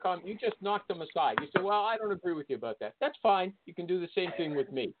MikeRecruiter.com. You just knock them aside. You say, well, I don't agree with you about that. That's fine. You can do the same thing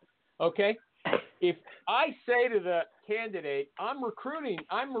with me. Okay? If I say to the candidate, I'm recording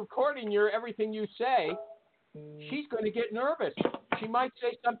everything you say, she's going to get nervous. She might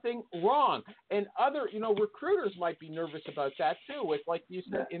say something wrong. And other, recruiters might be nervous about that too, with, like you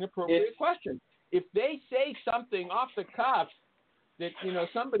said, inappropriate questions. If they say something off the cuff that,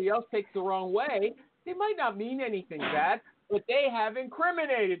 somebody else takes the wrong way, they might not mean anything bad, but they have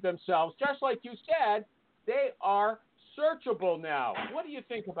incriminated themselves. Just like you said, they are searchable now. What do you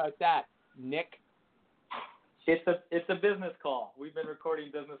think about that, Nick? It's a business call. We've been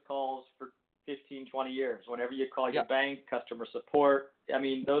recording business calls for 15, 20 years. Whenever you call your bank, customer support, I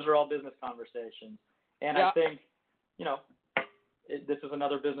mean, those are all business conversations. And I think, this is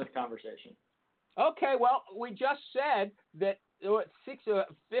another business conversation. Okay, well, we just said that 50%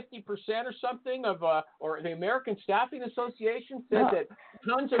 or something of, or the American Staffing Association said that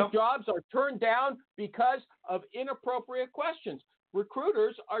tons of jobs are turned down because of inappropriate questions.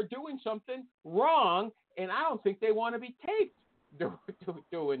 Recruiters are doing something wrong, and I don't think they want to be taped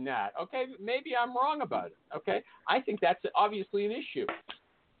doing that. Okay, maybe I'm wrong about it. Okay, I think that's obviously an issue.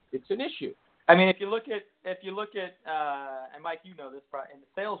 It's an issue. I mean, if you look at, and Mike, you know this, in the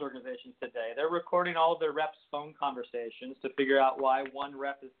sales organizations today, they're recording all of their reps' phone conversations to figure out why one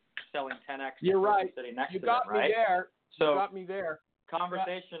rep is selling 10x. You're right. Sitting next you to got them, me right? there. So you got me there.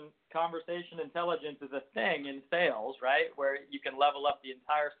 Conversation intelligence is a thing in sales, right? Where you can level up the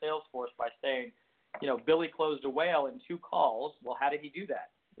entire sales force by saying, Billy closed a whale in 2 calls. Well, how did he do that?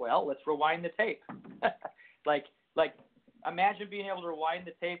 Well, let's rewind the tape. like. Imagine being able to rewind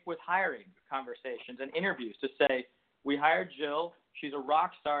the tape with hiring conversations and interviews to say, we hired Jill. She's a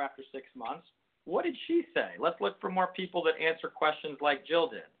rock star after 6 months. What did she say? Let's look for more people that answer questions like Jill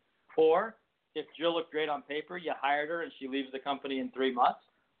did. Or if Jill looked great on paper, you hired her and she leaves the company in 3 months.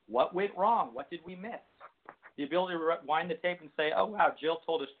 What went wrong? What did we miss? The ability to rewind the tape and say, oh, wow, Jill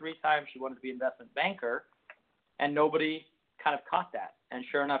told us 3 times she wanted to be an investment banker, and nobody kind of caught that. And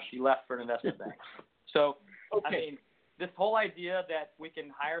sure enough, she left for an investment bank. So, I mean, this whole idea that we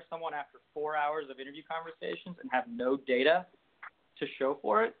can hire someone after 4 hours of interview conversations and have no data to show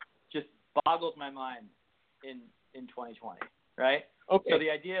for it just boggles my mind in 2020, right? Okay. So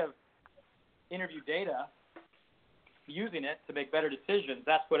the idea of interview data, using it to make better decisions,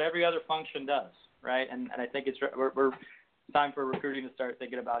 that's what every other function does, right? And I think we're time for recruiting to start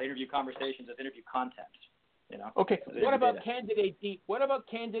thinking about interview conversations as interview content. Okay. What about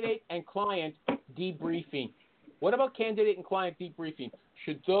candidate and client debriefing? What about candidate and client debriefing?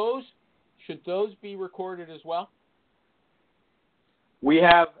 Should those be recorded as well? We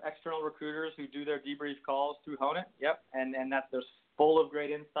have external recruiters who do their debrief calls through Honeit. Yep, and there's full of great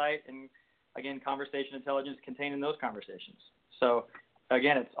insight and, again, conversation intelligence contained in those conversations. So,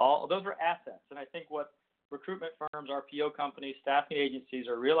 again, those are assets. And I think what recruitment firms, RPO companies, staffing agencies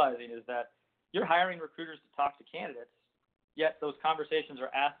are realizing is that you're hiring recruiters to talk to candidates, yet those conversations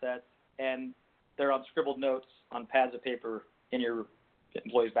are assets and they're on scribbled notes on pads of paper in your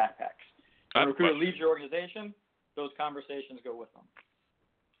employees' backpacks. When a recruiter leaves your organization, those conversations go with them.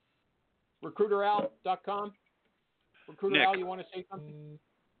 RecruiterAl.com. Recruiter Nick, Al, you want to say something?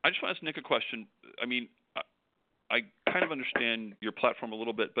 I just want to ask Nick a question. I mean, I kind of understand your platform a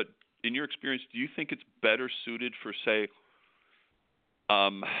little bit, but in your experience, do you think it's better suited for, say,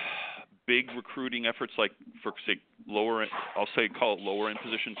 big recruiting efforts like for, say, call it lower end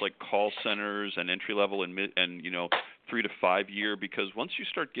positions like call centers and entry level and 3 to 5 year? Because once you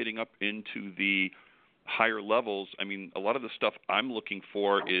start getting up into the higher levels, I mean, a lot of the stuff I'm looking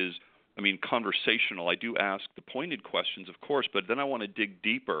for is, conversational. I do ask the pointed questions, of course, but then I want to dig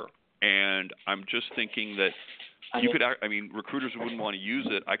deeper. And I'm just thinking that recruiters wouldn't want to use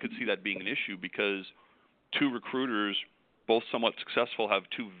it. I could see that being an issue because 2 recruiters, both somewhat successful, have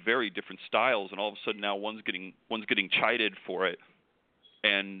 2 very different styles, and all of a sudden now one's getting chided for it.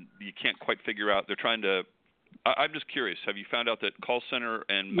 and you can't quite figure out. They're trying to. I'm just curious. Have you found out that call center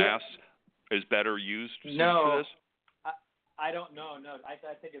and mass is better used for this? I don't know. No, I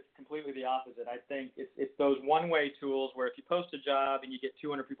think it's completely the opposite. I think it's those one-way tools where if you post a job and you get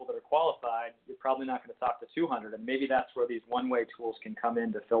 200 people that are qualified, you're probably not going to talk to 200, and maybe that's where these one-way tools can come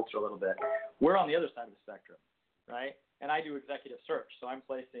in to filter a little bit. We're on the other side of the spectrum, right? And I do executive search, so I'm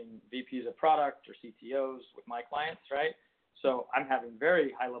placing VPs of product or CTOs with my clients, right? So I'm having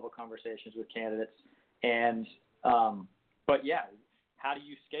very high-level conversations with candidates, and but yeah. How do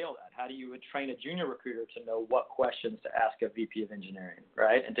you scale that? How do you train a junior recruiter to know what questions to ask a VP of engineering,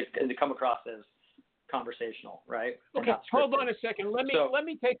 right? And to come across as conversational, right? Okay, hold on a second. Let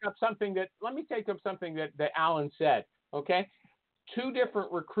me take up something that Alan said. Okay, two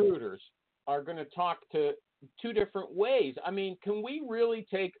different recruiters are going to talk to two different ways. I mean, can we really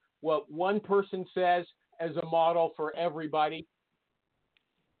take what one person says as a model for everybody?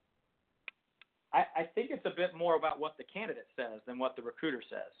 I think it's a bit more about what the candidate says than what the recruiter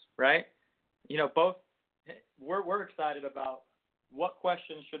says, right? You know, both we're excited about what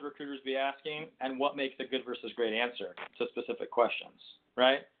questions should recruiters be asking and what makes a good versus great answer to specific questions,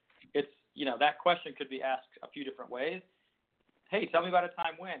 right? It's, you know, that question could be asked a few different ways. Hey, tell me about a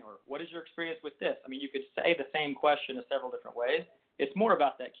time when, or what is your experience with this? I mean, you could say the same question in several different ways. It's more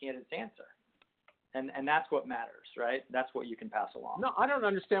about that candidate's answer. And that's what matters, right? That's what you can pass along. No, I don't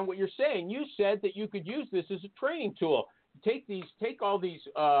understand what you're saying. You said that you could use this as a training tool. Take all these,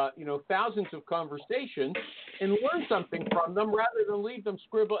 thousands of conversations and learn something from them rather than leave them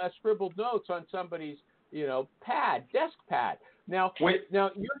scribbled notes on somebody's, desk pad. Now, what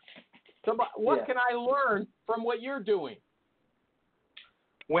can I learn from what you're doing?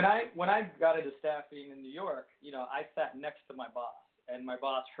 When I got into staffing in New York, I sat next to my boss. And my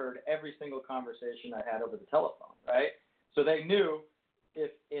boss heard every single conversation I had over the telephone, right? So they knew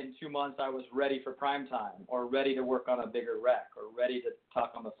if in 2 months I was ready for prime time or ready to work on a bigger rec or ready to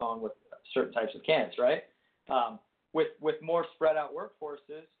talk on the phone with certain types of candidates, right? With more spread out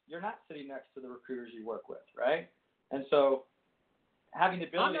workforces, you're not sitting next to the recruiters you work with, right? And so having the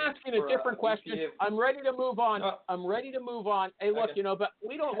ability. I'm asking a different question. I'm ready to move on. Hey, look, okay. But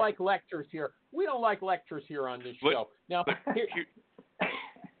we don't like lectures here. We don't like lectures here on this show. Now,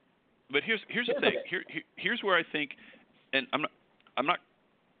 But here's the thing. Here's where I think, and I'm not.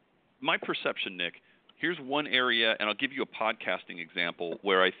 My perception, Nick. Here's one area, and I'll give you a podcasting example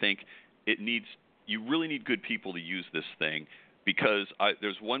where I think you really need good people to use this thing, because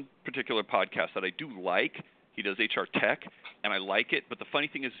there's one particular podcast that I do like. He does HR tech, and I like it. But the funny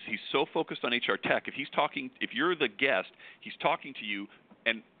thing is he's so focused on HR tech. If you're the guest, he's talking to you,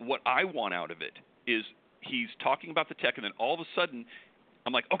 and what I want out of it is he's talking about the tech, and then all of a sudden,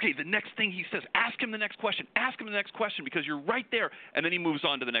 I'm like, okay, the next thing he says, ask him the next question, because you're right there. And then he moves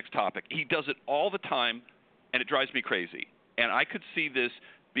on to the next topic. He does it all the time, and it drives me crazy. And I could see this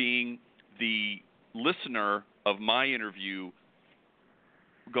being the listener of my interview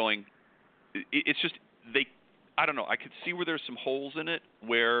going, it's just, I don't know, I could see where there's some holes in it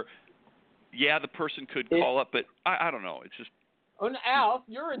where, the person could call up, but I don't know. It's just. And Al,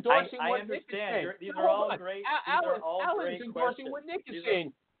 you're endorsing what Nick is saying. These are all great. Alan's endorsing what Nick is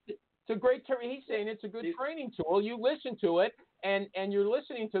saying. It's a great. He's saying it's a good training tool. You listen to it, and you're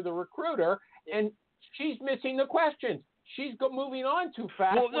listening to the recruiter, and she's missing the questions. She's moving on too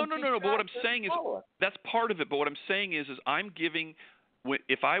fast. Well, no. But what I'm saying is that's part of it. But what I'm saying is I'm giving.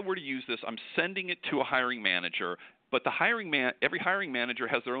 If I were to use this, I'm sending it to a hiring manager. But every hiring manager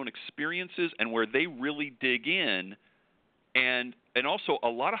has their own experiences and where they really dig in. And also, a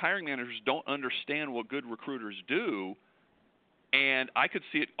lot of hiring managers don't understand what good recruiters do, and I could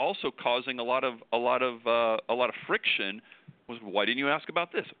see it also causing a lot of friction. Was, why didn't you ask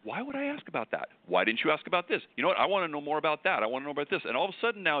about this? Why would I ask about that? Why didn't you ask about this? You know what? I want to know more about that. I want to know about this. And all of a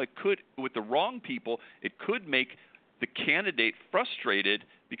sudden now, it could, with the wrong people, it could make the candidate frustrated,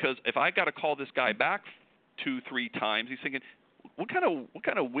 because if I got to call this guy back 2-3 times, he's thinking, what kind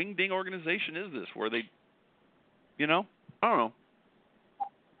of wing-ding organization is this where they, I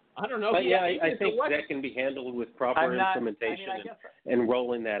don't know. But I think that can be handled with proper implementation and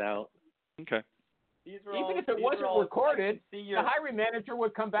rolling that out. Okay. Even if it wasn't recorded, the hiring manager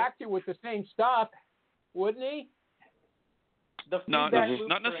would come back to you with the same stuff, wouldn't he? Not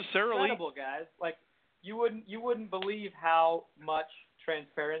necessarily. Incredible, guys. Like you wouldn't believe how much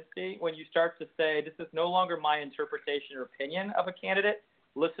transparency when you start to say, this is no longer my interpretation or opinion of a candidate.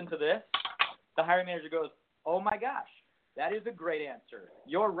 Listen to this. The hiring manager goes, oh my gosh, that is a great answer.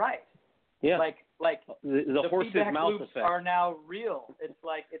 You're right. Yeah. Like the horse's feedback mouth loops effect are now real. It's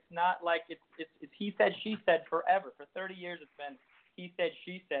not like it's he said, she said forever. For 30 years it's been he said,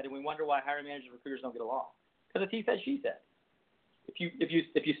 she said, and we wonder why hiring managers and recruiters don't get along. Because it's he said, she said. If you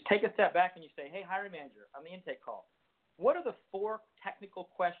take a step back and you say, hey, hiring manager, on the intake call, what are the 4 technical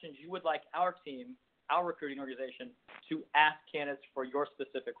questions you would like our team, our recruiting organization, to ask candidates for your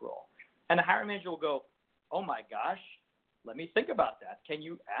specific role? And the hiring manager will go, oh my gosh, let me think about that. Can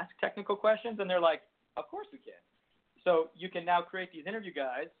you ask technical questions? And they're like, of course we can. So you can now create these interview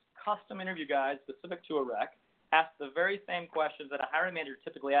guides, custom interview guides specific to a rec, ask the very same questions that a hiring manager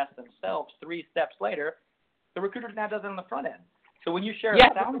typically asks themselves 3 steps later. The recruiter now does it on the front end. So when you share a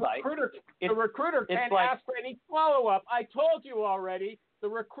soundbite, the recruiter can't ask for any follow-up. I told you already, the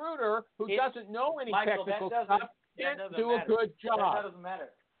recruiter who doesn't know any technical stuff can't do a good job. That doesn't matter.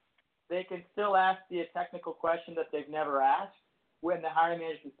 They can still ask the technical question that they've never asked, when the hiring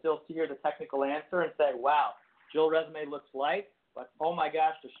manager can still hear the technical answer and say, wow, Jill's resume looks light, but oh my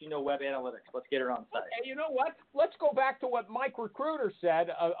gosh, does she know web analytics? Let's get her on site. Okay, you know what? Let's go back to what Mike Recruiter said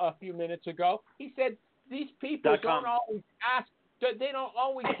a few minutes ago. He said these people don't always ask. They don't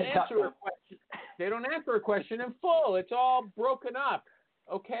always answer a question. They don't answer a question in full. It's all broken up.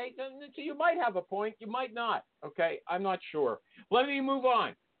 Okay, so you might have a point. You might not. Okay, I'm not sure. Let me move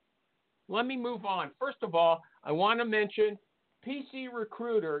on. First of all, I want to mention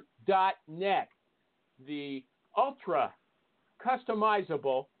PCRecruiter.net, the ultra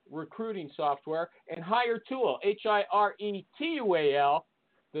customizable recruiting software, and HireTool, HireTual,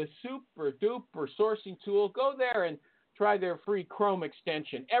 the super duper sourcing tool. Go there and try their free Chrome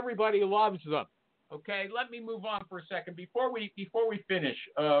extension. Everybody loves them. Okay, let me move on for a second. Before we finish,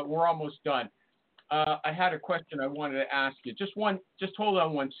 we're almost done. I had a question I wanted to ask you. Just hold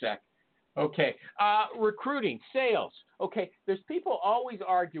on one sec. Okay, recruiting, sales. Okay, there's people always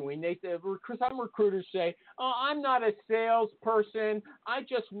arguing. Some recruiters say, "Oh, I'm not a salesperson. I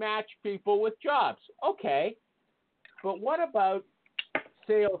just match people with jobs." Okay, but what about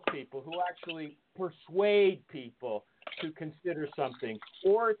salespeople who actually persuade people to consider something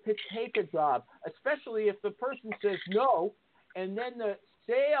or to take a job, especially if the person says no, and then the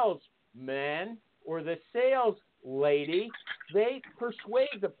salesman or the sales lady, they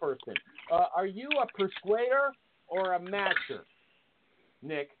persuade the person. Are you a persuader or a matcher,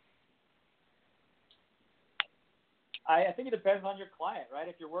 Nick? I think it depends on your client, right?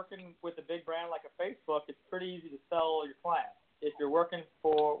 If you're working with a big brand like a Facebook, it's pretty easy to sell your client. If you're working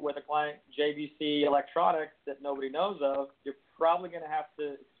with a client, JBC Electronics, that nobody knows of, you're probably going to have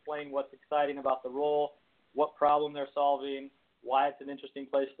to explain what's exciting about the role, what problem they're solving, why it's an interesting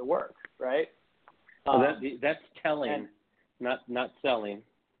place to work, right? That's telling, not selling.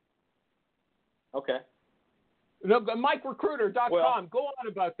 Okay. No, MikeRecruiter.com. Go on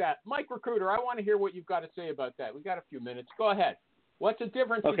about that. Mike Recruiter, I want to hear what you've got to say about that. We've got a few minutes. Go ahead. What's the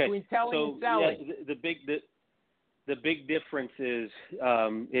difference between telling and selling? Yeah, the big difference is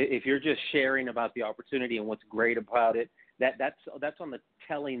if you're just sharing about the opportunity and what's great about it, that's on the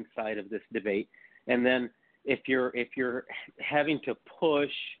telling side of this debate. And then if you're having to push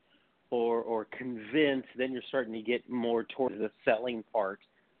or convince, then you're starting to get more towards the selling part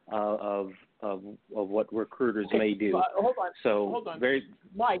of what recruiters may do. Hold on.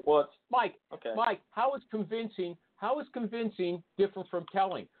 Mike. Okay. Mike, how is convincing different from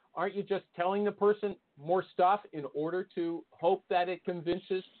telling? Aren't you just telling the person more stuff in order to hope that it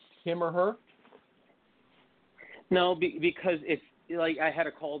convinces him or her? No, because it's like I had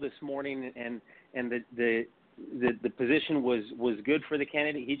a call this morning, and the position was good for the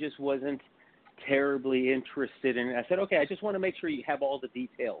candidate. He just wasn't terribly interested in it. I said, okay, I just want to make sure you have all the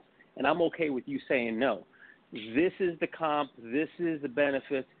details, and I'm okay with you saying no. This is the comp. This is the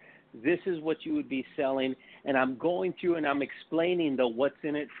benefits. This is what you would be selling, and I'm going through and I'm explaining what's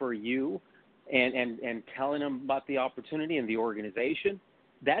in it for you, and telling them about the opportunity and the organization.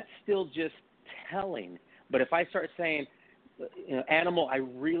 That's still just telling. But if I start saying, Animal, I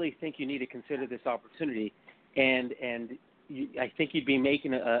really think you need to consider this opportunity, and I think you'd be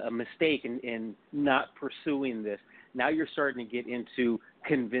making a mistake in not pursuing this. Now you're starting to get into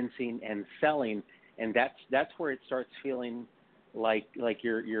convincing and selling, and that's where it starts feeling like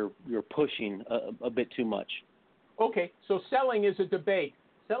you're pushing a bit too much. Okay, so selling is a debate.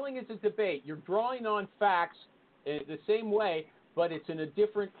 You're drawing on facts the same way, but it's in a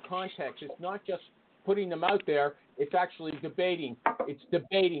different context. It's not just putting them out there. It's actually debating. It's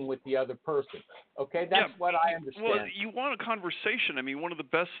debating with the other person. Okay, that's what I understand. Well, you want a conversation. I mean, one of the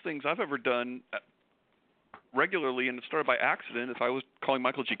best things I've ever done regularly, and it started by accident, if I was calling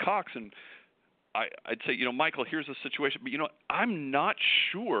Michael G. Cox and I'd say, Michael, here's the situation, but I'm not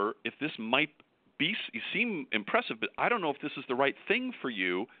sure if this might be. You seem impressive, but I don't know if this is the right thing for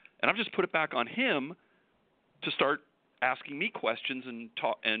you. And I've just put it back on him to start asking me questions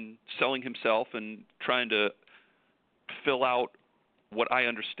and selling himself and trying to fill out what I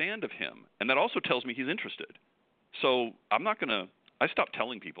understand of him. And that also tells me he's interested. So I stopped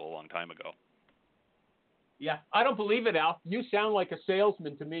telling people a long time ago. Yeah, I don't believe it, Al. You sound like a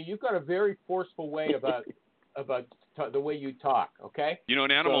salesman to me. You've got a very forceful way about the way you talk, okay? You know,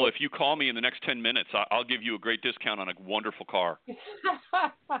 an animal, if you call me in the next 10 minutes, I'll give you a great discount on a wonderful car.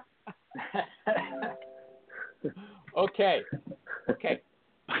 Okay.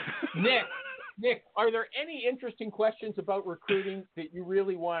 Nick, are there any interesting questions about recruiting that you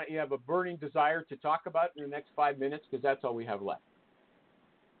really you have a burning desire to talk about in the next 5 minutes? Because that's all we have left.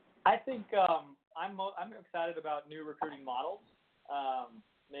 I think I'm excited about new recruiting models.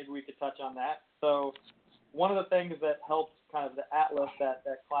 Maybe we could touch on that. So one of the things that helps kind of the Atlas that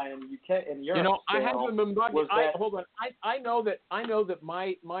client in the UK in Europe. You know, I haven't been bugging. Hold on. I know that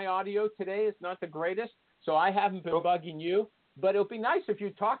my audio today is not the greatest, so I haven't been bugging you. But it would be nice if you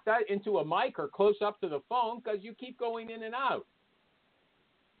talked that into a mic or close up to the phone because you keep going in and out.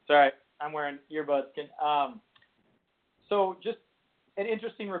 Sorry, I'm wearing earbuds. So just an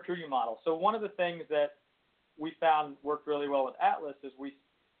interesting recruiting model. So one of the things that we found worked really well with Atlas is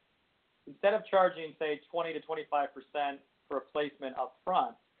instead of charging, say, 20 to 25% for a placement up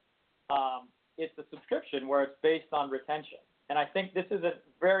front, it's a subscription where it's based on retention. And I think this is a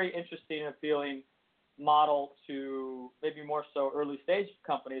very interesting and appealing model to maybe more so early stage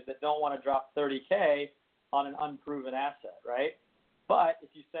companies that don't want to drop $30K on an unproven asset, right? But if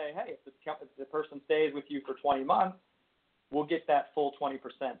you say, hey, if the person stays with you for 20 months, we'll get that full 20%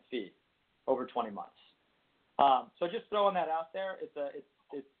 fee over 20 months. So just throwing that out there, it's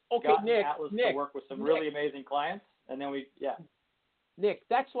gotten Atlas to work with some really amazing clients, and then Nick,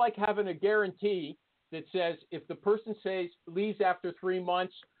 that's like having a guarantee that says if the person leaves after 3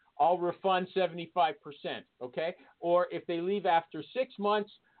 months, I'll refund 75%, okay? Or if they leave after 6 months,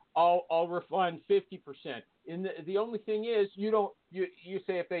 I'll refund 50%. And the only thing is, you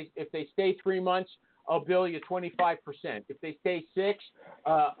say if they stay 3 months, I'll bill you 25%. If they stay 6,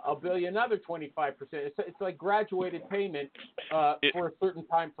 I'll bill you another 25%. It's like graduated payment for a certain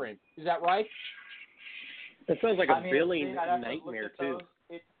time frame. Is that right? That sounds like a billing nightmare too.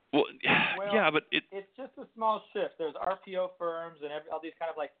 Well, yeah, but it's just a small shift. There's RPO firms and all these kind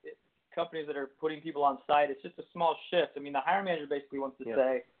of like companies that are putting people on site. It's just a small shift. I mean, the hiring manager basically wants to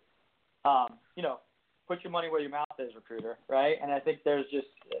say, put your money where your mouth is, recruiter, right? And I think there's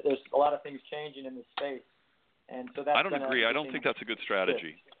a lot of things changing in this space, and so that's. I don't agree. I don't think that's a good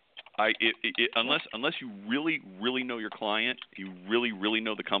strategy. Unless you really, really know your client, you really, really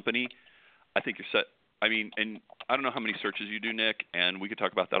know the company, I think you're set. I mean, and I don't know how many searches you do, Nick, and we could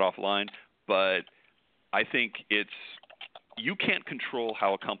talk about that offline, but I think you can't control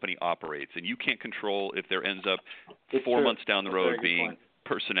how a company operates, and you can't control if there ends up 4 months down the road being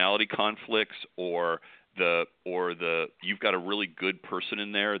personality conflicts or you've got a really good person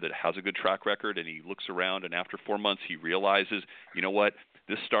in there that has a good track record, and he looks around and after 4 months he realizes, you know what,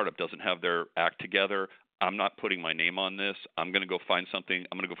 this startup doesn't have their act together. I'm not putting my name on this. I'm going to go find something.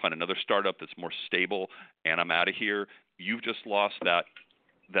 I'm going to go find another startup that's more stable, and I'm out of here. You've just lost that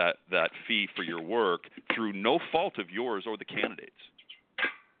fee for your work through no fault of yours or the candidates.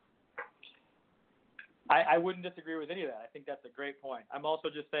 I wouldn't disagree with any of that. I think that's a great point. I'm also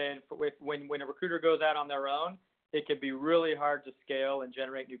just saying when a recruiter goes out on their own, it can be really hard to scale and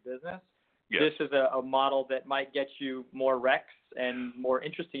generate new business. Yes. This is a model that might get you more recs and more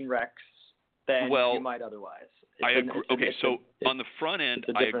interesting recs than you might otherwise. I agree. On the front end,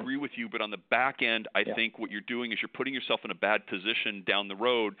 I agree with you, but on the back end, I think what you're doing is you're putting yourself in a bad position down the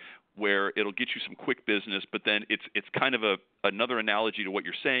road where it'll get you some quick business, but then it's kind of another analogy to what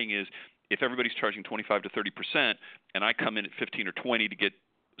you're saying is if everybody's charging 25 to 30% and I come in at 15 or 20 to get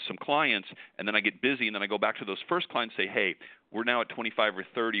some clients and then I get busy and then I go back to those first clients and say, hey, we're now at 25 or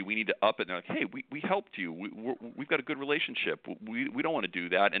 30. We need to up it. And they're like, hey, we helped you. We've got a good relationship. We don't want to do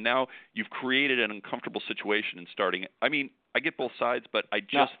that. And now you've created an uncomfortable situation in starting. I mean, I get both sides, but I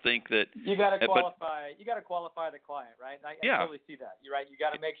just think that you got to qualify. You got to qualify the client, right? I totally see that. You're right. You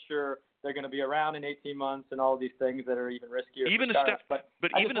got to make sure they're going to be around in 18 months and all these things that are even riskier.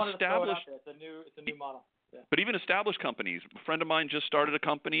 But even established, it's a new model. Yeah. But even established companies, a friend of mine just started a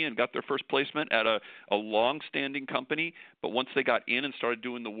company and got their first placement at a long-standing company. But once they got in and started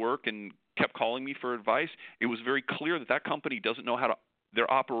doing the work and kept calling me for advice, it was very clear that company doesn't know how to – they're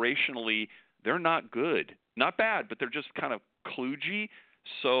operationally – they're not good. Not bad, but they're just kind of kludgy.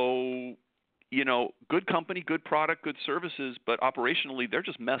 So, good company, good product, good services, but operationally they're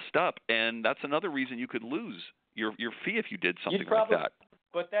just messed up. And that's another reason you could lose your fee if you did something like that.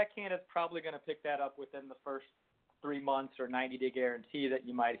 But that candidate's probably going to pick that up within the first 3 months or 90-day guarantee that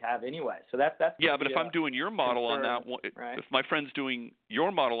you might have anyway. So that's yeah. But if I'm doing your model on that one, right? if my friend's doing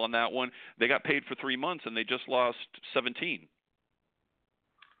your model on that one, they got paid for 3 months and they just lost 17.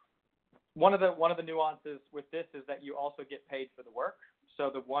 One of the nuances with this is that you also get paid for the work. So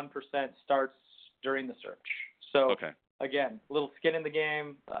the 1% starts during the search. So okay. Again, a little skin in the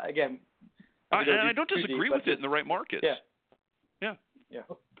game. Again, I don't disagree with it in the right markets. Yeah. Yeah. Yeah.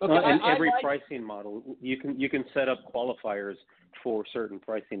 Okay, in every pricing model, you can set up qualifiers for certain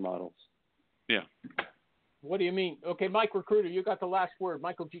pricing models. Yeah. What do you mean? Okay, Mike Recruiter, you got the last word.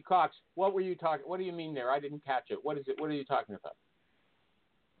 Michael G. Cox, what were you talking? What do you mean there? I didn't catch it. What is it? What are you talking about?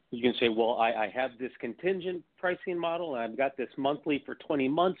 You can say, well, I have this contingent pricing model, and I've got this monthly for 20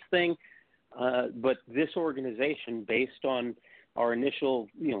 months thing, but this organization, based on our initial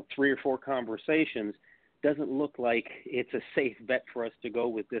 3 or 4 conversations, doesn't look like it's a safe bet for us to go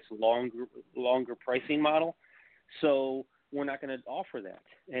with this longer pricing model. So we're not going to offer that.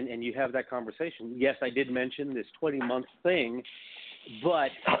 And you have that conversation. Yes, I did mention this 20-month thing,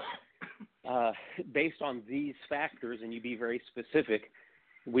 but based on these factors, and you be very specific,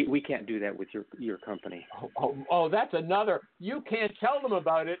 we can't do that with your company. Oh, that's another. You can't tell them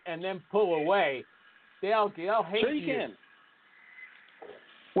about it and then pull away. They'll hate you. Sure you can.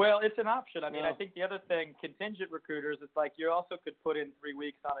 Well, it's an option. I mean, I think the other thing, contingent recruiters, it's like you also could put in 3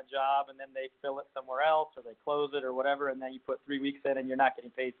 weeks on a job and then they fill it somewhere else or they close it or whatever, and then you put 3 weeks in and you're not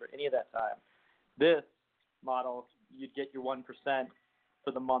getting paid for any of that time. This model, you'd get your 1%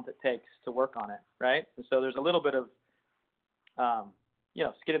 for the month it takes to work on it, right? And so there's a little bit of,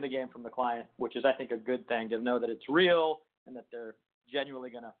 skin in the game from the client, which is, I think, a good thing to know that it's real and that they're genuinely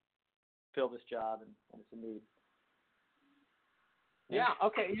going to fill this job and it's a need. Yeah.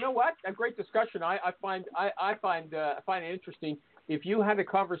 Okay. You know what? A great discussion. I find it interesting. If you had a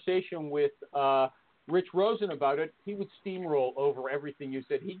conversation with Rich Rosen about it, he would steamroll over everything you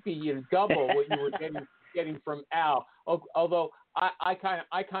said. He'd be double what you were getting from Al. Although I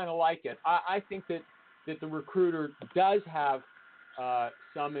kind of like it. I think that the recruiter does have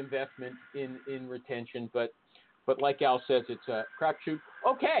some investment in retention, but like Al says, it's a crapshoot.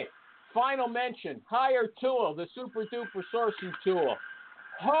 Okay. Final mention, Hire Tool, the super duper sourcing tool.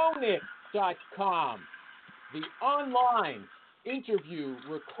 Honeit.com, the online interview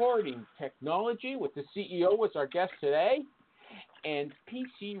recording technology with the CEO was our guest today, and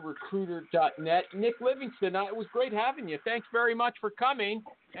PCRecruiter.net. Nick Livingston, it was great having you. Thanks very much for coming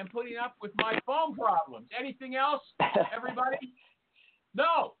and putting up with my phone problems. Anything else, everybody?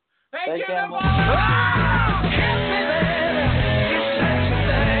 No. Thank you,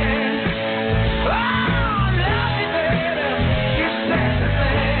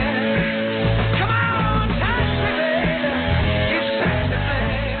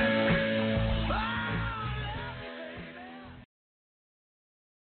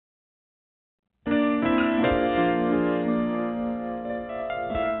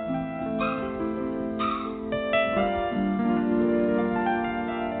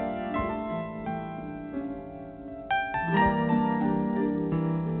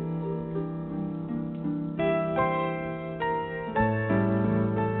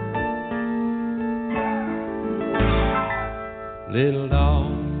 Little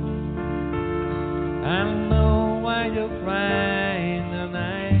dog, I don't know why you're crying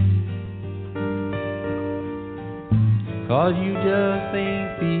tonight, 'cause you just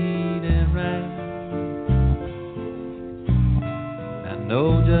ain't feeling right. I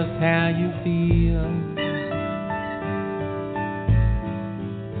know just how you feel.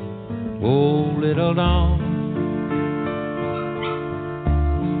 Oh, little dog,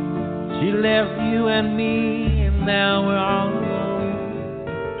 she left you and me, and now we're all alone.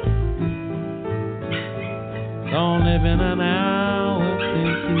 Don't live in an hour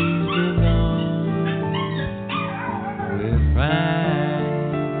since she's been gone. We're crying.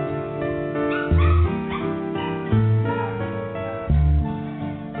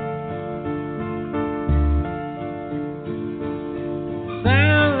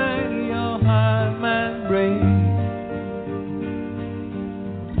 Sound like your heart might break.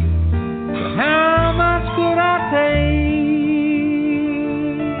 But how much could I take?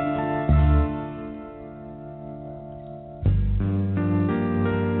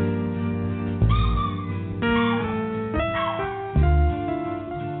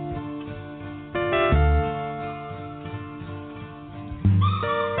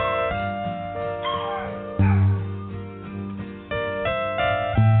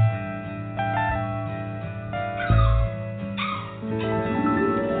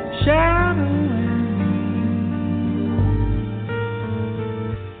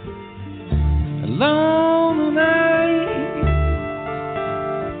 Alone tonight.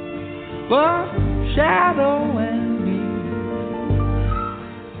 but Shadow and me,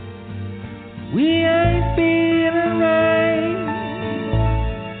 we ain't feeling right.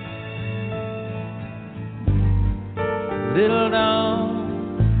 Little dog,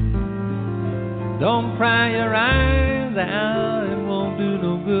 don't cry your eyes out, it won't do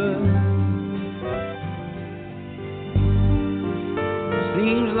no good.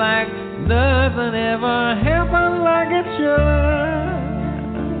 Seems like nothing ever happened like it should.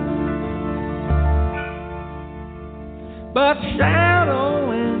 But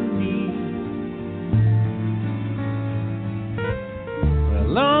Shadow and me, we're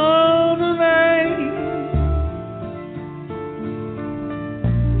alone tonight.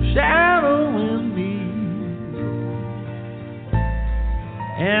 Shadow and me,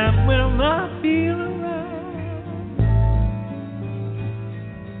 and we're not feeling